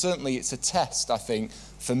 But certainly it's a test, I think,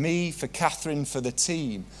 for me, for Catherine, for the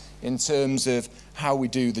team, in terms of how we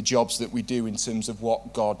do the jobs that we do in terms of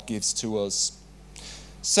what God gives to us.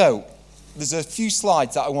 So, there's a few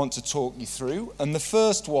slides that I want to talk you through, and the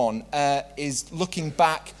first one is looking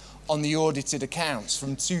back on the audited accounts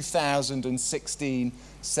from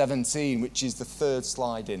 2016-17, which is the third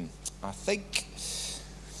slide in, I think.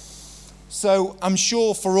 So I'm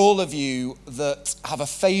sure for all of you that have a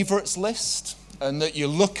favourites list and that you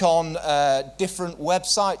look on different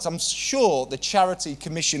websites, I'm sure the Charity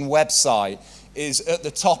Commission website is at the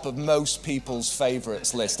top of most people's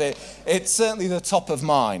favourites list. It's certainly the top of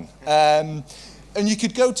mine. And you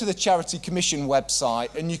could go to the Charity Commission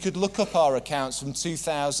website and you could look up our accounts from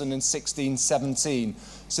 2016-17.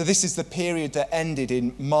 So this is the period that ended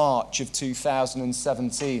in March of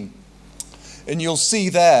 2017. And you'll see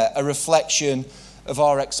there a reflection of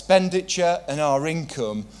our expenditure and our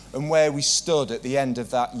income and where we stood at the end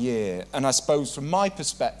of that year. And I suppose from my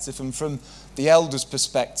perspective and from the elders'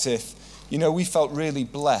 perspective, you know, we felt really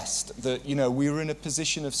blessed that, you know, we were in a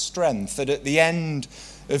position of strength, that at the end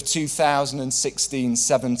of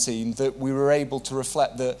 2016-17, that we were able to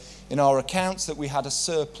reflect that in our accounts that we had a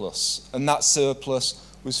surplus, and that surplus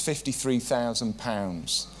was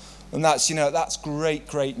 £53,000. And that's, you know, that's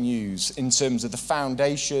great news in terms of the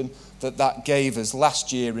foundation that gave us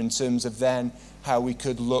last year in terms of then how we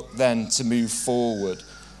could look then to move forward.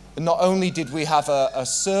 And not only did we have a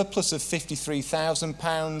surplus of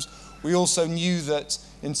 £53,000, we also knew that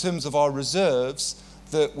in terms of our reserves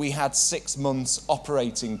that we had 6 months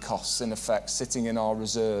operating costs in effect sitting in our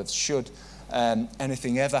reserves should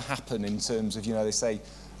anything ever happen in terms of, you know, they say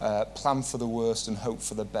plan for the worst and hope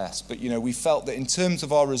for the best. But, you know, we felt that in terms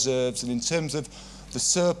of our reserves and in terms of the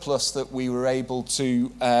surplus that we were able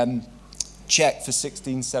to check for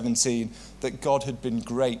 16-17, that God had been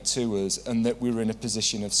great to us and that we were in a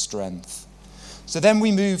position of strength. So then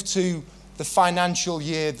we moved to the financial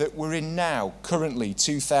year that we're in now, currently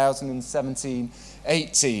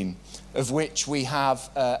 2017-18, of which we have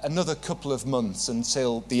another couple of months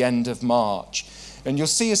until the end of March. And you'll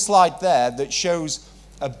see a slide there that shows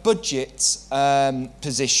a budget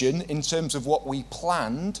position in terms of what we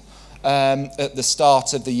planned at the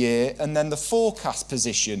start of the year, and then the forecast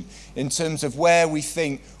position in terms of where we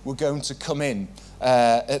think we're going to come in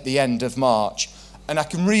at the end of March. And I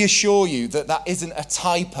can reassure you that that isn't a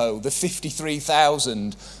typo, the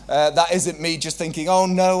 53,000. That isn't me just thinking, oh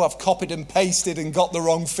no, I've copied and pasted and got the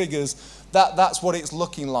wrong figures. That's what it's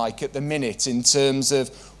looking like at the minute in terms of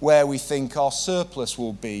where we think our surplus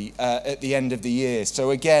will be at the end of the year.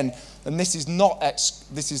 So again, and this is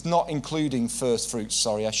not including first fruits,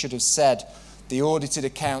 sorry, I should have said the audited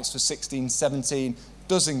accounts for 16-17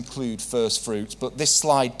 does include first fruits, but this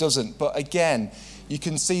slide doesn't. But again, you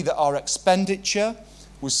can see that our expenditure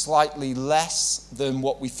was slightly less than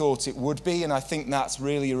what we thought it would be, and I think that's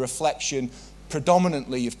really a reflection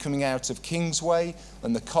predominantly of coming out of Kingsway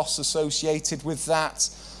and the costs associated with that.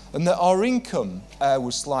 and that our income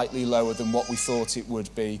was slightly lower than what we thought it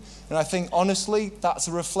would be. And I think, honestly, that's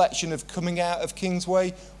a reflection of coming out of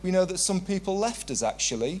Kingsway. We know that some people left us,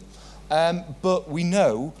 actually, but we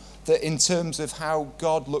know that in terms of how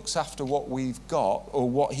God looks after what we've got or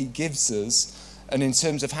what he gives us, and in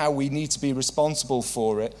terms of how we need to be responsible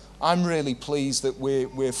for it, I'm really pleased that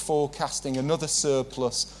we're forecasting another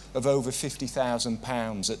surplus of over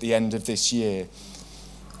 £50,000 at the end of this year.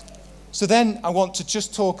 So then I want to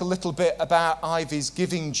just talk a little bit about Ivy's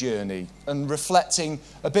giving journey and reflecting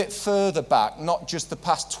a bit further back, not just the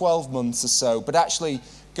past 12 months or so, but actually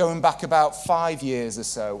going back about 5 years or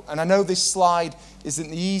so. And I know this slide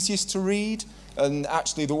isn't the easiest to read, and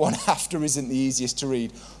actually the one after isn't the easiest to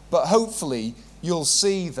read, but hopefully you'll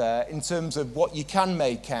see there, in terms of what you can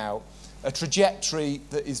make out, a trajectory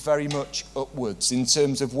that is very much upwards in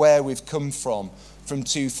terms of where we've come from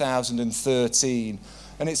 2013.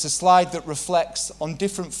 And it's a slide that reflects on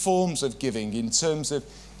different forms of giving, in terms of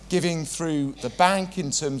giving through the bank,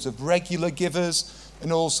 in terms of regular givers,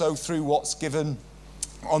 and also through what's given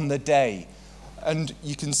on the day. And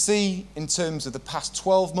you can see in terms of the past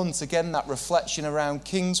 12 months, again, that reflection around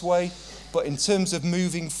Kingsway. But in terms of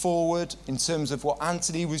moving forward, in terms of what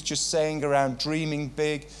Anthony was just saying around dreaming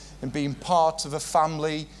big and being part of a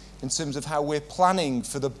family, in terms of how we're planning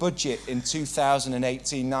for the budget in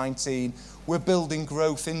 2018-19, we're building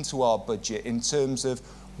growth into our budget in terms of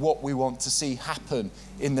what we want to see happen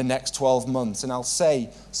in the next 12 months. And I'll say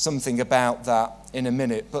something about that in a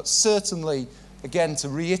minute. But certainly, again, to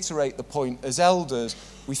reiterate the point, as elders,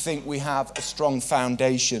 we think we have a strong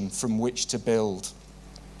foundation from which to build.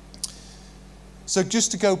 So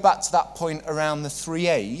just to go back to that point around the 3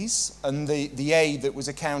 A's, and the A that was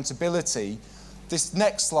accountability, this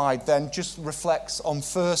next slide then just reflects on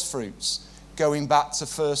first fruits, going back to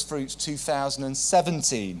first fruits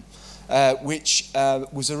 2017, which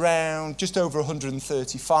was around just over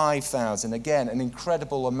 135,000. Again, an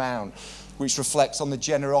incredible amount, which reflects on the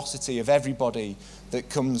generosity of everybody that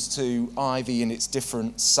comes to Ivy in its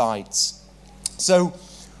different sites. So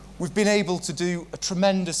we've been able to do a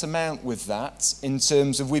tremendous amount with that, in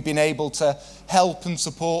terms of we've been able to help and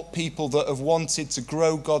support people that have wanted to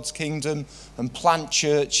grow God's kingdom and plant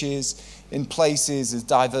churches in places as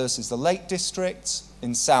diverse as the Lake District,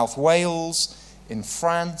 in South Wales, in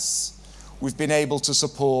France. We've been able to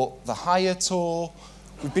support the Higher Tour.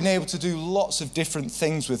 We've been able to do lots of different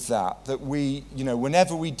things with that we,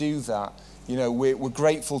 whenever we do that, we're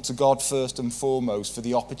grateful to God first and foremost for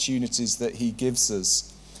the opportunities that he gives us.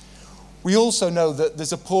 We also know that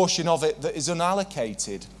there's a portion of it that is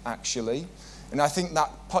unallocated, actually. And I think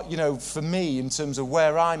that, for me, in terms of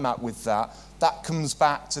where I'm at with that comes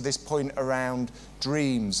back to this point around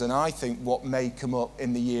dreams, and I think what may come up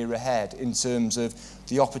in the year ahead in terms of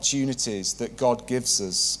the opportunities that God gives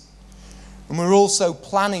us. And we're also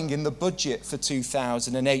planning in the budget for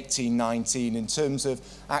 2018-19 in terms of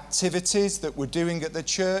activities that we're doing at the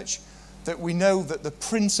church, that we know that the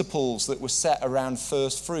principles that were set around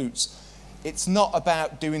first fruits, it's not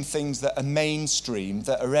about doing things that are mainstream,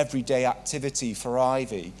 that are everyday activity for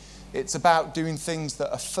Ivy. It's about doing things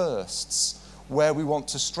that are firsts, where we want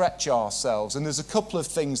to stretch ourselves. And there's a couple of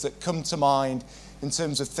things that come to mind in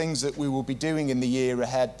terms of things that we will be doing in the year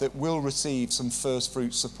ahead that will receive some first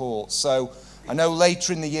fruit support. So I know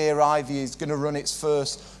later in the year, Ivy is going to run its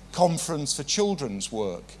first conference for children's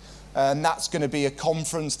work. And that's going to be a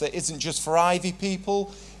conference that isn't just for Ivy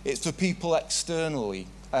people, it's for people externally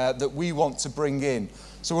that we want to bring in.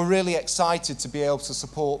 So we're really excited to be able to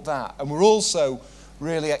support that. And we're also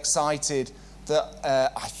really excited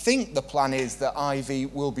that I think the plan is that Ivy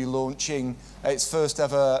will be launching its first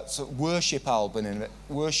ever sort of worship album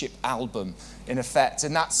in effect.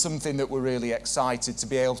 And that's something that we're really excited to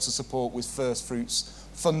be able to support with First Fruits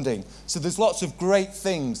funding. So there's lots of great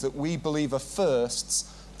things that we believe are firsts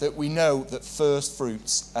that we know that First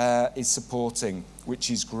Fruits is supporting, which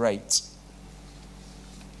is great.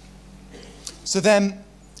 So then,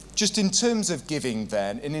 just in terms of giving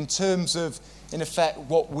then, and in terms of, in effect,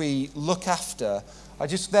 what we look after, I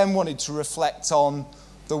just then wanted to reflect on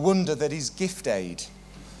the wonder that is Gift Aid.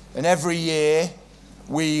 And every year,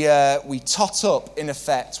 we tot up, in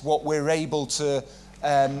effect, what we're able to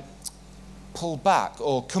pull back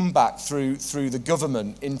or come back through the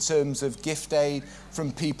government in terms of gift aid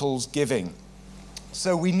from people's giving.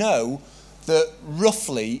 So we know that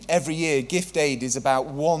roughly every year gift aid is about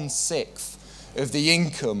 1/6 of the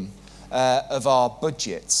income of our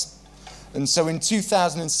budget. And so in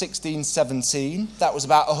 2016-17, that was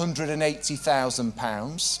about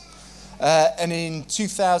 £180,000. And in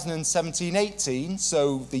 2017-18,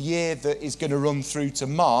 so the year that is going to run through to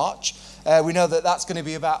March, we know that that's going to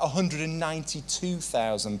be about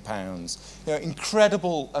 £192,000.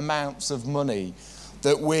 Incredible amounts of money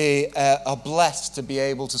that we are blessed to be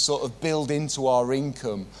able to sort of build into our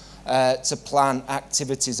income to plan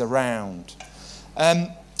activities around.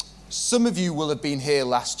 Some of you will have been here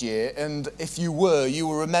last year, and if you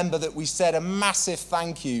will remember that we said a massive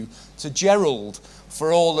thank you to Gerald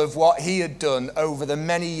for all of what he had done over the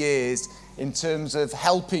many years in terms of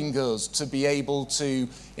helping us to be able to,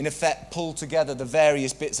 in effect, pull together the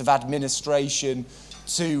various bits of administration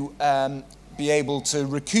to be able to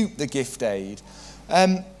recoup the gift aid.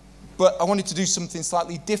 But I wanted to do something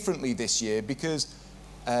slightly differently this year because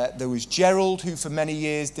there was Gerald, who for many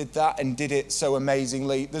years did that and did it so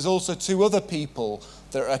amazingly. There's also two other people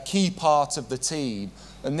that are a key part of the team,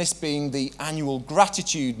 and this being the annual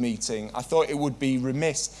gratitude meeting, I thought it would be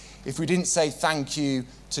remiss if we didn't say thank you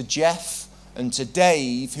to Jeff and to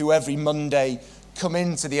Dave, who every Monday come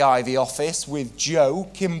into the Ivy office with Joe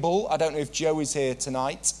Kimball. I don't know if Joe is here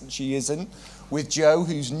tonight. She isn't. With Joe,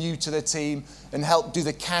 who's new to the team, and help do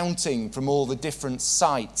the counting from all the different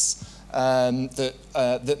sites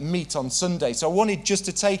that meet on Sunday. So I wanted just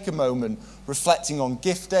to take a moment reflecting on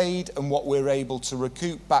gift aid and what we're able to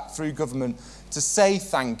recoup back through government to say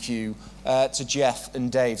thank you to Jeff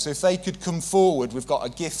and Dave. So if they could come forward, we've got a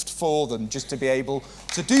gift for them just to be able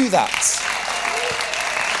to do that.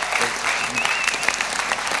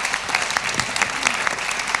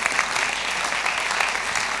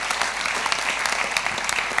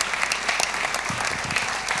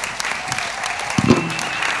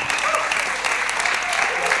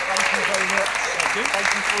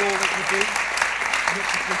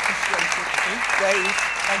 Dave,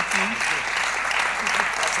 thank you.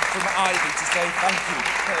 From Ivy to say thank you.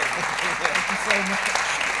 Thank you so much.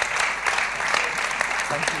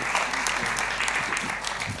 Thank you.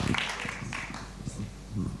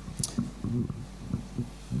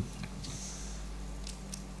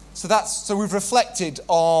 So we've reflected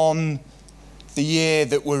on the year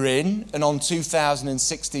that we're in and on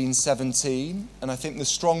 2016-17, and I think the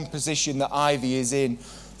strong position that Ivy is in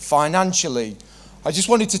financially. I just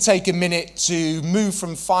wanted to take a minute to move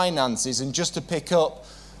from finances and just to pick up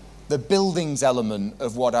the buildings element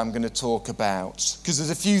of what I'm going to talk about, because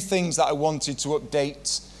there's a few things that I wanted to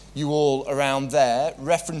update you all around there,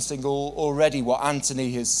 referencing already what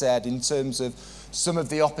Anthony has said in terms of some of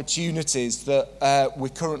the opportunities that we're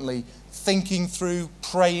currently thinking through,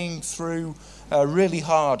 praying through, really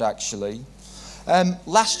hard actually.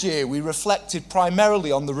 Last year we reflected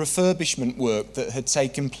primarily on the refurbishment work that had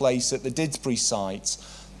taken place at the Didsbury site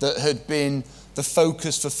that had been the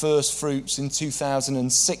focus for First Fruits in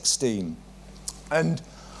 2016. And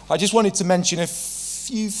I just wanted to mention a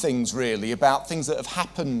few things really about things that have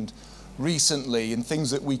happened recently and things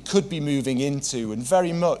that we could be moving into, and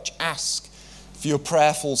very much ask for your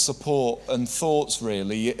prayerful support and thoughts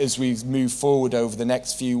really as we move forward over the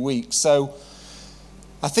next few weeks. So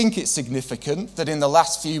I think it's significant that in the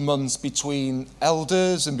last few months between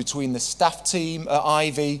elders and between the staff team at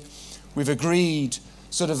Ivy, we've agreed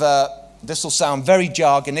sort of this will sound very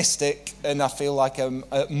jargonistic and I feel like a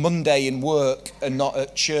Monday in work and not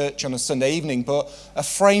at church on a Sunday evening, but a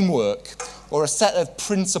framework or a set of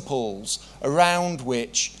principles around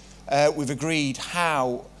which we've agreed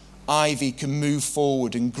how Ivy can move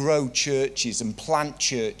forward and grow churches and plant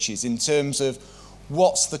churches in terms of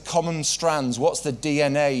what's the common strands, what's the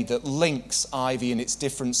DNA that links Ivy and its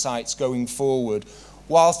different sites going forward,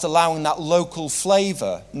 whilst allowing that local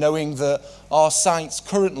flavour, knowing that our sites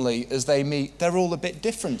currently, as they meet, they're all a bit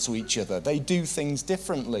different to each other. They do things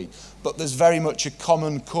differently, but there's very much a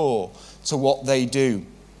common core to what they do.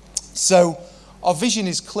 So our vision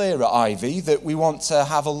is clear at Ivy that we want to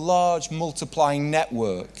have a large multiplying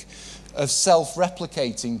network of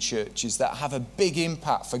self-replicating churches that have a big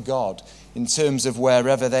impact for God in terms of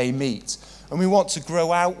wherever they meet. And we want to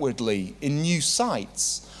grow outwardly in new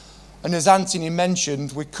sites. And as Anthony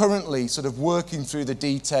mentioned, we're currently sort of working through the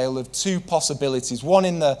detail of two possibilities, one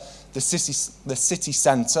in the city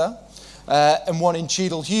centre and one in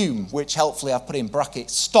Cheadle-Hulme, which helpfully I've put in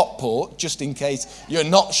brackets Stockport, just in case you're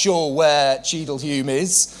not sure where Cheadle-Hulme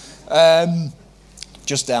is,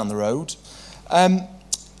 just down the road.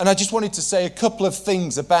 And I just wanted to say a couple of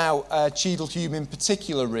things about Cheadle-Hulme in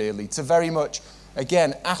particular, really, to very much,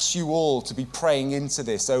 again, ask you all to be praying into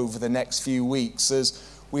this over the next few weeks as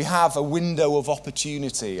we have a window of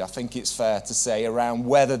opportunity, I think it's fair to say, around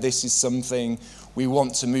whether this is something we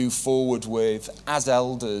want to move forward with as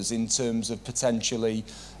elders in terms of potentially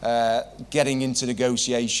getting into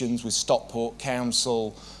negotiations with Stockport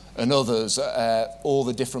Council and others, all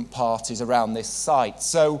the different parties around this site.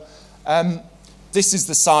 So this is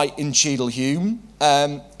the site in Cheadle-Hulme.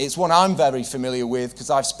 It's one I'm very familiar with because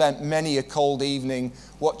I've spent many a cold evening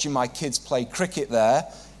watching my kids play cricket there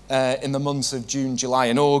in the months of June, July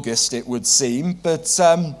and August, it would seem. But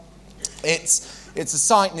it's a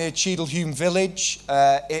site near Cheadle-Hulme Village.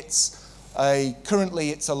 Currently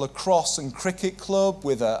it's a lacrosse and cricket club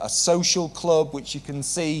with a social club, which you can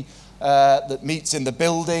see that meets in the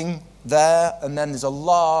building there. And then there's a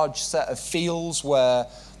large set of fields where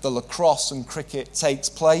the lacrosse and cricket takes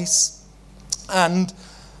place. And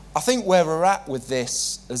I think where we're at with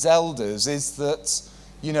this as elders is that,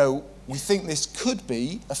 we think this could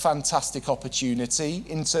be a fantastic opportunity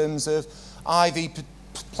in terms of Ivy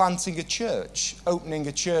planting a church, opening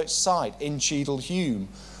a church site in Cheadle-Hulme.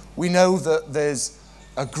 We know that there's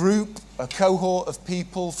a cohort of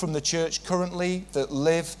people from the church currently that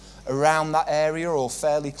live around that area or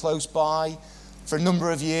fairly close by. For a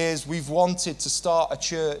number of years, we've wanted to start a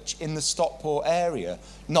church in the Stockport area,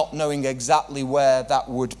 not knowing exactly where that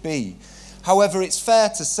would be. However, it's fair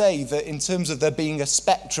to say that in terms of there being a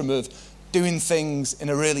spectrum of doing things in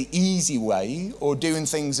a really easy way or doing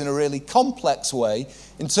things in a really complex way,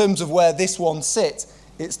 in terms of where this one sits,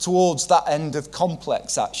 it's towards that end of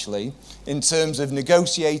complex, actually, in terms of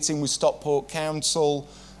negotiating with Stockport Council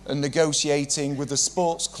and negotiating with the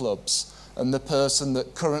sports clubs and the person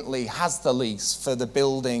that currently has the lease for the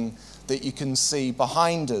building that you can see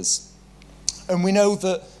behind us. And we know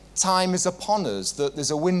that time is upon us, that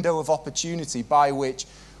there's a window of opportunity by which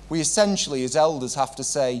we essentially, as elders, have to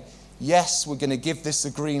say, yes, we're going to give this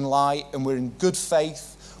a green light and we're in good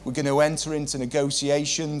faith. We're going to enter into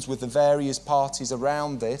negotiations with the various parties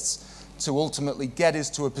around this to ultimately get us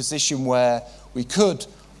to a position where we could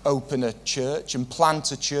open a church and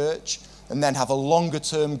plant a church and then have a longer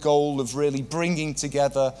term goal of really bringing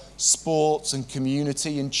together sports and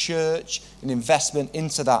community and church and investment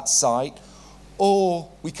into that site. Or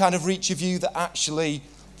we kind of reach a view that actually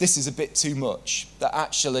this is a bit too much, that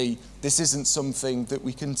actually this isn't something that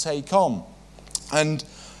we can take on. And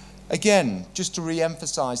again, just to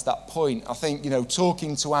re-emphasize that point, I think,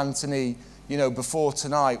 talking to Anthony, before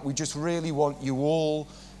tonight, we just really want you all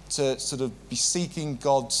to sort of be seeking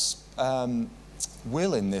God's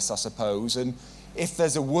will in this, I suppose. And if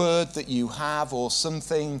there's a word that you have or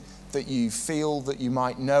something that you feel that you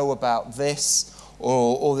might know about this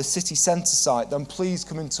or the city centre site, then please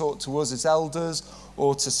come and talk to us as elders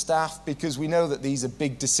or to staff, because we know that these are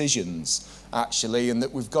big decisions, actually, and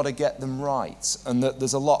that we've got to get them right, and that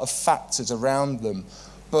there's a lot of factors around them.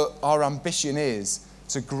 But our ambition is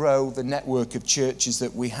to grow the network of churches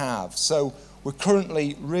that we have. So we're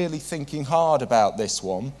currently really thinking hard about this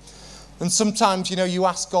one. And sometimes, you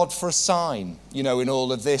ask God for a sign, in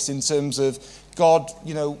all of this, in terms of, God,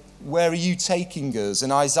 where are you taking us?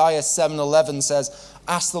 And Isaiah 7:11 says,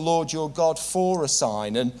 ask the Lord your God for a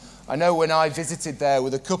sign. And I know when I visited there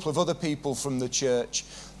with a couple of other people from the church,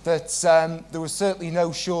 that there was certainly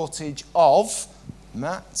no shortage of,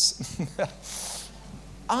 Matt,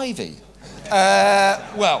 ivy.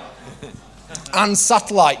 And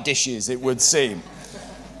satellite dishes, it would seem,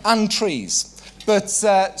 and trees. But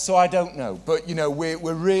so I don't know. But,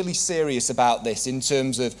 we're really serious about this in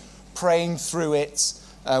terms of praying through it,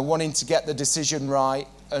 wanting to get the decision right.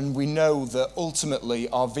 And we know that ultimately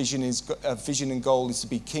our vision and goal is to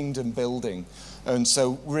be kingdom building. And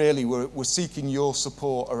so really we're seeking your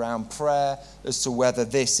support around prayer as to whether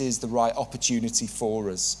this is the right opportunity for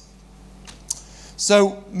us.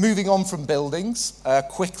 So moving on from buildings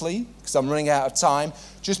quickly, because I'm running out of time,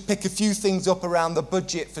 just pick a few things up around the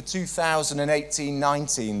budget for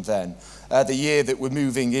 2018-19 then, the year that we're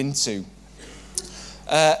moving into.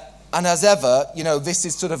 And as ever, this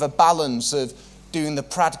is sort of a balance of doing the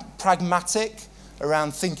pragmatic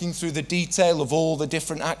around thinking through the detail of all the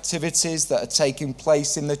different activities that are taking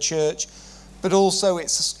place in the church, but also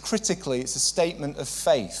it's a statement of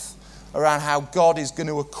faith around how God is going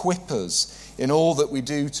to equip us in all that we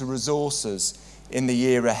do to resource us in the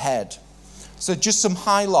year ahead. So just some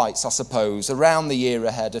highlights, I suppose, around the year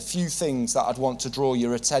ahead, a few things that I'd want to draw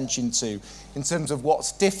your attention to in terms of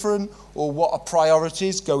what's different or what are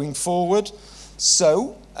priorities going forward.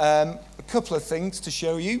 So, a couple of things to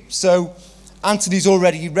show you. So, Anthony's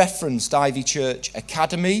already referenced Ivy Church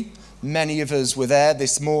Academy. Many of us were there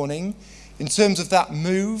this morning. In terms of that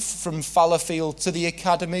move from Fallowfield to the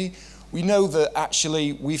Academy, we know that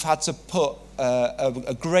actually we've had to put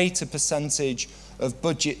a greater percentage of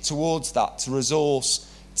budget towards that to resource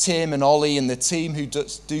Tim and Ollie and the team who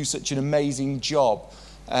do such an amazing job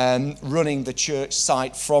running the church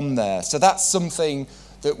site from there. So that's something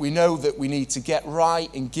that we know that we need to get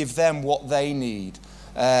right and give them what they need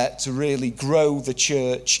to really grow the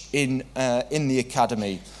church in the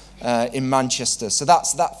academy in Manchester. So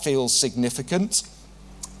that feels significant.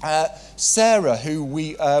 Sarah, who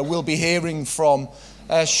we will be hearing from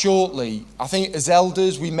shortly, I think as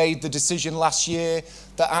elders we made the decision last year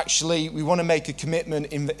that actually we want to make a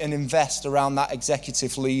commitment and invest around that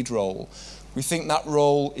executive lead role. We think that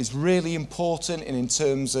role is really important in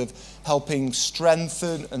terms of helping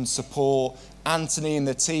strengthen and support Anthony and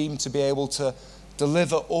the team to be able to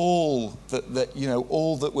deliver all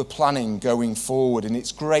that we're planning going forward. And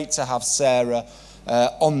it's great to have Sarah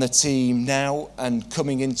on the team now and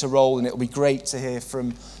coming into role, and it'll be great to hear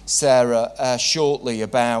from Sarah shortly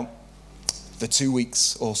about the 2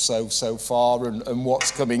 weeks or so far and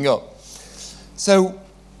what's coming up. So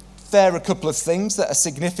there are a couple of things that are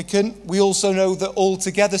significant. We also know that All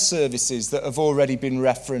Together services that have already been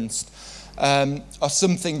referenced are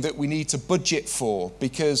something that we need to budget for,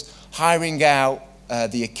 because hiring out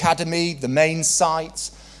the academy, the main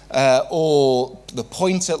site, or the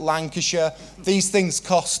Point at Lancashire, these things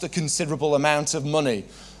cost a considerable amount of money.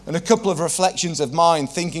 And a couple of reflections of mine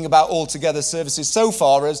thinking about All Together services so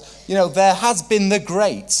far is, there has been the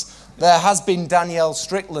great. There has been Danielle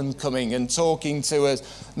Strickland coming and talking to us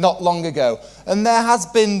not long ago. And there has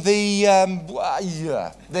been the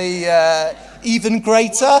even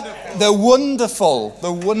greater, the wonderful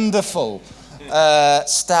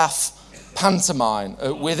staff pantomime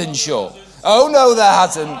at Wythenshawe. Oh, no, there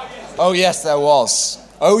hasn't. Oh, yes, there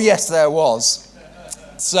was.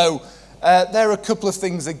 So there are a couple of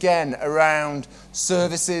things, again, around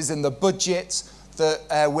services and the budget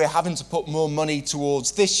that we're having to put more money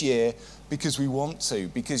towards this year because we want to,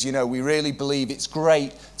 because, we really believe it's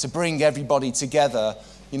great to bring everybody together,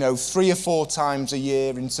 3 or 4 times a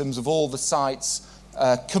year in terms of all the sites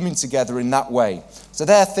coming together in that way. So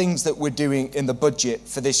they're things that we're doing in the budget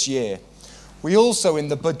for this year. We also, in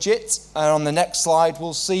the budget, on the next slide,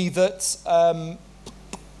 we'll see that...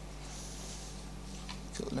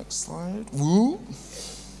 next slide. Woo!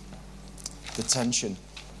 The tension.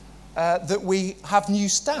 That we have new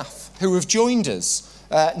staff who have joined us.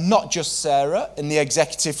 Not just Sarah in the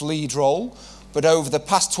executive lead role, but over the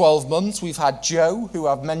past 12 months, we've had Joe, who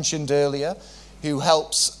I've mentioned earlier, who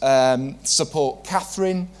helps support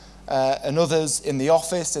Catherine and others in the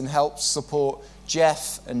office and helps support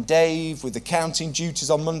Jeff and Dave with accounting duties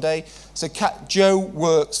on Monday. So Joe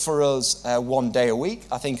works for us 1 day a week.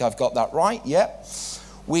 I think I've got that right, yeah.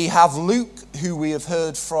 We have Luke, who we have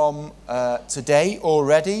heard from today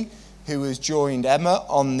already, who has joined Emma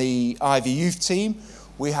on the Ivy Youth team.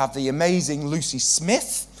 We have the amazing Lucy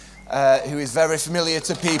Smith, who is very familiar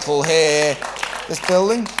to people here, this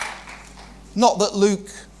building. Not that Luke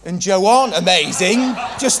and Joe aren't amazing,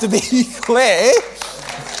 just to be clear.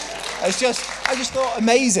 I just thought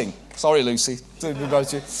amazing. Sorry, Lucy.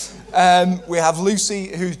 We have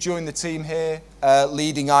Lucy, who's joined the team here,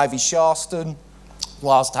 leading Ivy Sharston,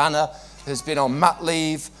 whilst Hannah has been on mat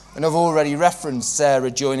leave, and I've already referenced Sarah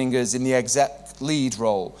joining us in the exec lead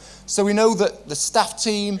role. So we know that the staff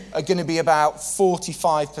team are going to be about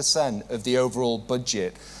 45% of the overall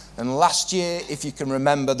budget. And last year, if you can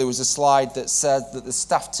remember, there was a slide that said that the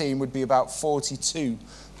staff team would be about 42%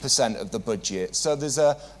 of the budget. So there's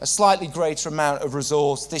a slightly greater amount of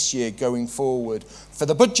resource this year going forward for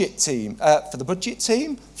the budget team,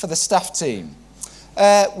 for the staff team.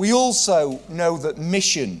 We also know that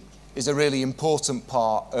mission is a really important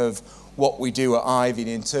part of what we do at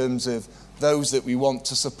Ivy in terms of those that we want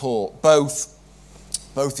to support, both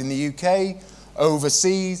in the UK,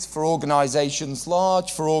 overseas, for organisations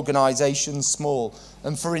large, for organisations small,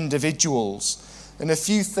 and for individuals. And a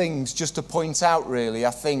few things just to point out, really,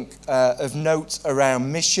 I think, of note around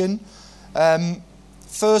mission.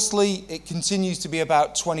 Firstly, it continues to be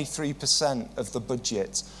about 23% of the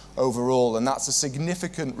budget overall, and that's a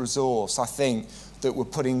significant resource, I think, that we're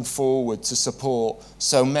putting forward to support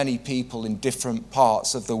so many people in different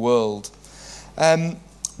parts of the world.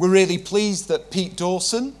 We're really pleased that Pete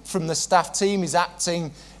Dawson from the staff team is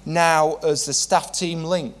acting now as the staff team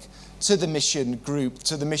link to the mission group,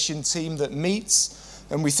 to the mission team that meets,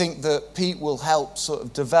 and we think that Pete will help sort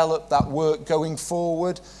of develop that work going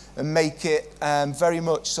forward and make it very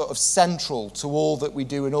much sort of central to all that we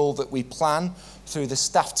do and all that we plan through the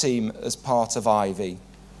staff team as part of Ivy.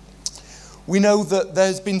 We know that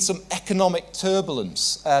there's been some economic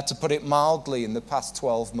turbulence, to put it mildly, in the past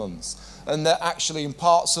 12 months, and that actually in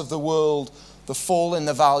parts of the world, the fall in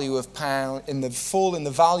the value of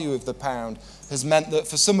the pound has meant that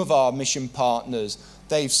for some of our mission partners,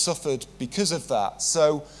 they've suffered because of that.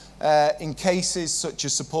 So in cases such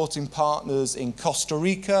as supporting partners in Costa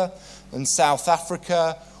Rica and South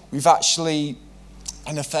Africa. We've actually,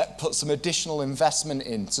 in effect, put some additional investment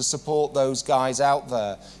in to support those guys out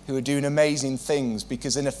there who are doing amazing things,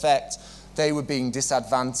 because in effect they were being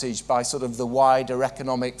disadvantaged by sort of the wider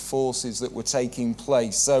economic forces that were taking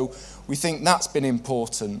place. So we think that's been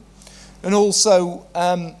important. And also,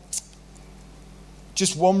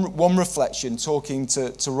 just one reflection, talking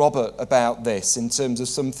to Robert about this in terms of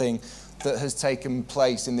something that has taken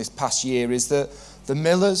place in this past year, is that the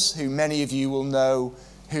Millers, who many of you will know,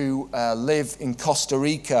 who live in Costa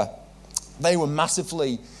Rica, they were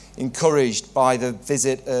massively encouraged by the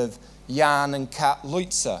visit of Jan and Kat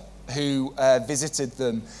Leutzer, who visited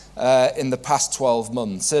them in the past 12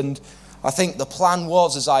 months. And I think the plan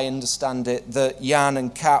was, as I understand it, that Jan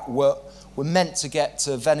and Kat were meant to get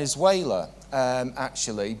to Venezuela,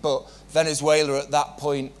 actually, but Venezuela at that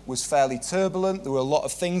point was fairly turbulent. There were a lot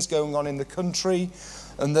of things going on in the country,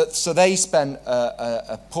 and so they spent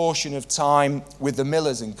a portion of time with the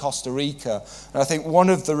Millers in Costa Rica. And I think one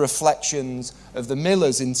of the reflections of the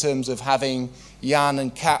Millers in terms of having Jan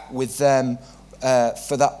and Kat with them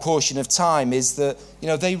for that portion of time is that, you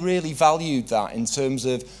know, they really valued that in terms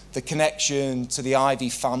of the connection to the Ivy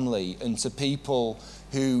family and to people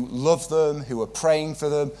who love them, who are praying for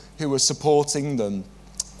them, who are supporting them.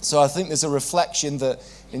 So I think there's a reflection that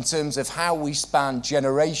in terms of how we span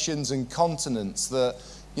generations and continents, that,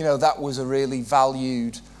 you know, that was a really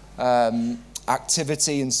valued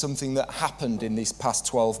activity and something that happened in these past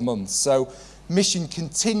 12 months. So mission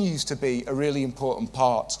continues to be a really important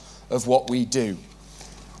part of what we do.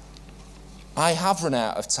 I have run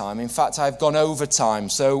out of time. In fact, I've gone over time.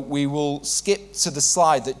 So we will skip to the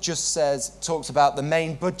slide that just talks about the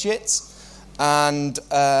main budget and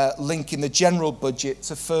linking the general budget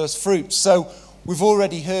to first fruits. So we've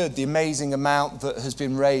already heard the amazing amount that has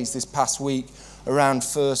been raised this past week around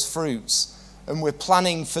first fruits. And we're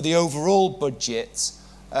planning for the overall budget,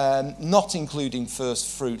 not including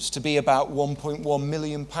first fruits, to be about £1.1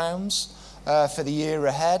 million for the year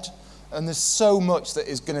ahead. And there's so much that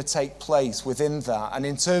is going to take place within that. And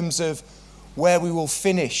in terms of where we will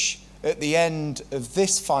finish at the end of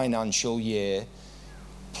this financial year,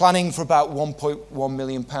 planning for about £1.1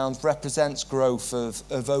 million represents growth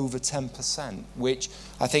of over 10%, which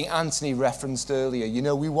I think Anthony referenced earlier. You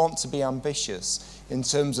know, we want to be ambitious in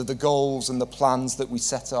terms of the goals and the plans that we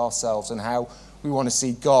set ourselves and how we want to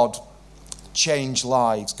see God change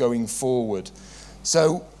lives going forward.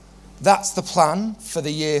 So that's the plan for the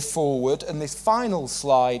year forward. And this final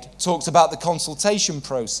slide talks about the consultation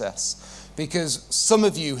process, because some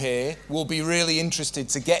of you here will be really interested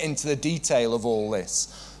to get into the detail of all this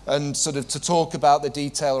and sort of to talk about the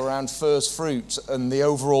detail around first fruit and the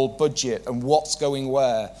overall budget and what's going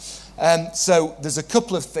where. So there's a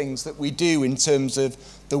couple of things that we do in terms of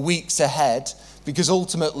the weeks ahead, because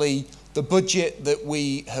ultimately the budget that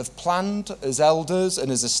we have planned as elders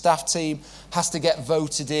and as a staff team has to get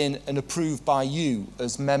voted in and approved by you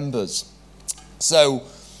as members. So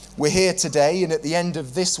we're here today, and at the end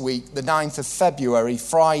of this week, the 9th of February,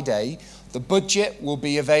 Friday, the budget will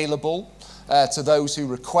be available to those who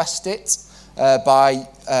request it by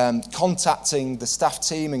contacting the staff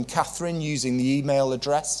team and Catherine using the email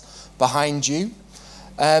address behind you.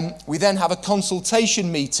 We then have a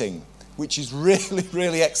consultation meeting, which is really,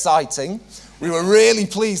 really exciting. We were really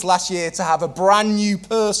pleased last year to have a brand new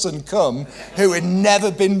person come who had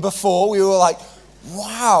never been before. We were like,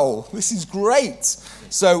 wow, this is great.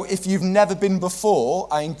 So if you've never been before,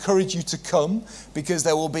 I encourage you to come, because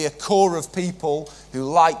there will be a core of people who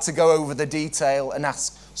like to go over the detail and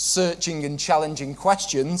ask searching and challenging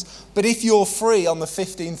questions. But if you're free on the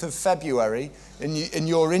 15th of February and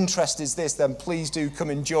your interest is this, then please do come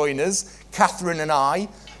and join us. Catherine and I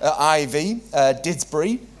at Ivy,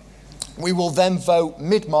 Didsbury. We will then vote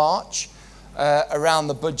mid-March around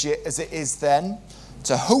the budget as it is then,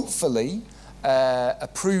 to hopefully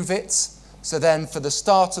approve it. So then for the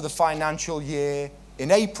start of the financial year in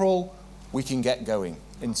April, we can get going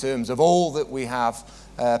in terms of all that we have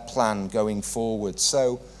planned going forward.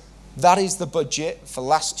 So that is the budget for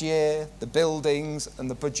last year, the buildings and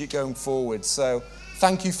the budget going forward. So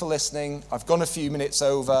thank you for listening. I've gone a few minutes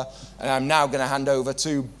over, and I'm now going to hand over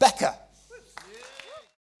to Becca.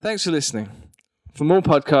 Thanks for listening. For more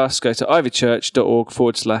podcasts, go to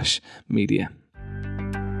ivychurch.org/media.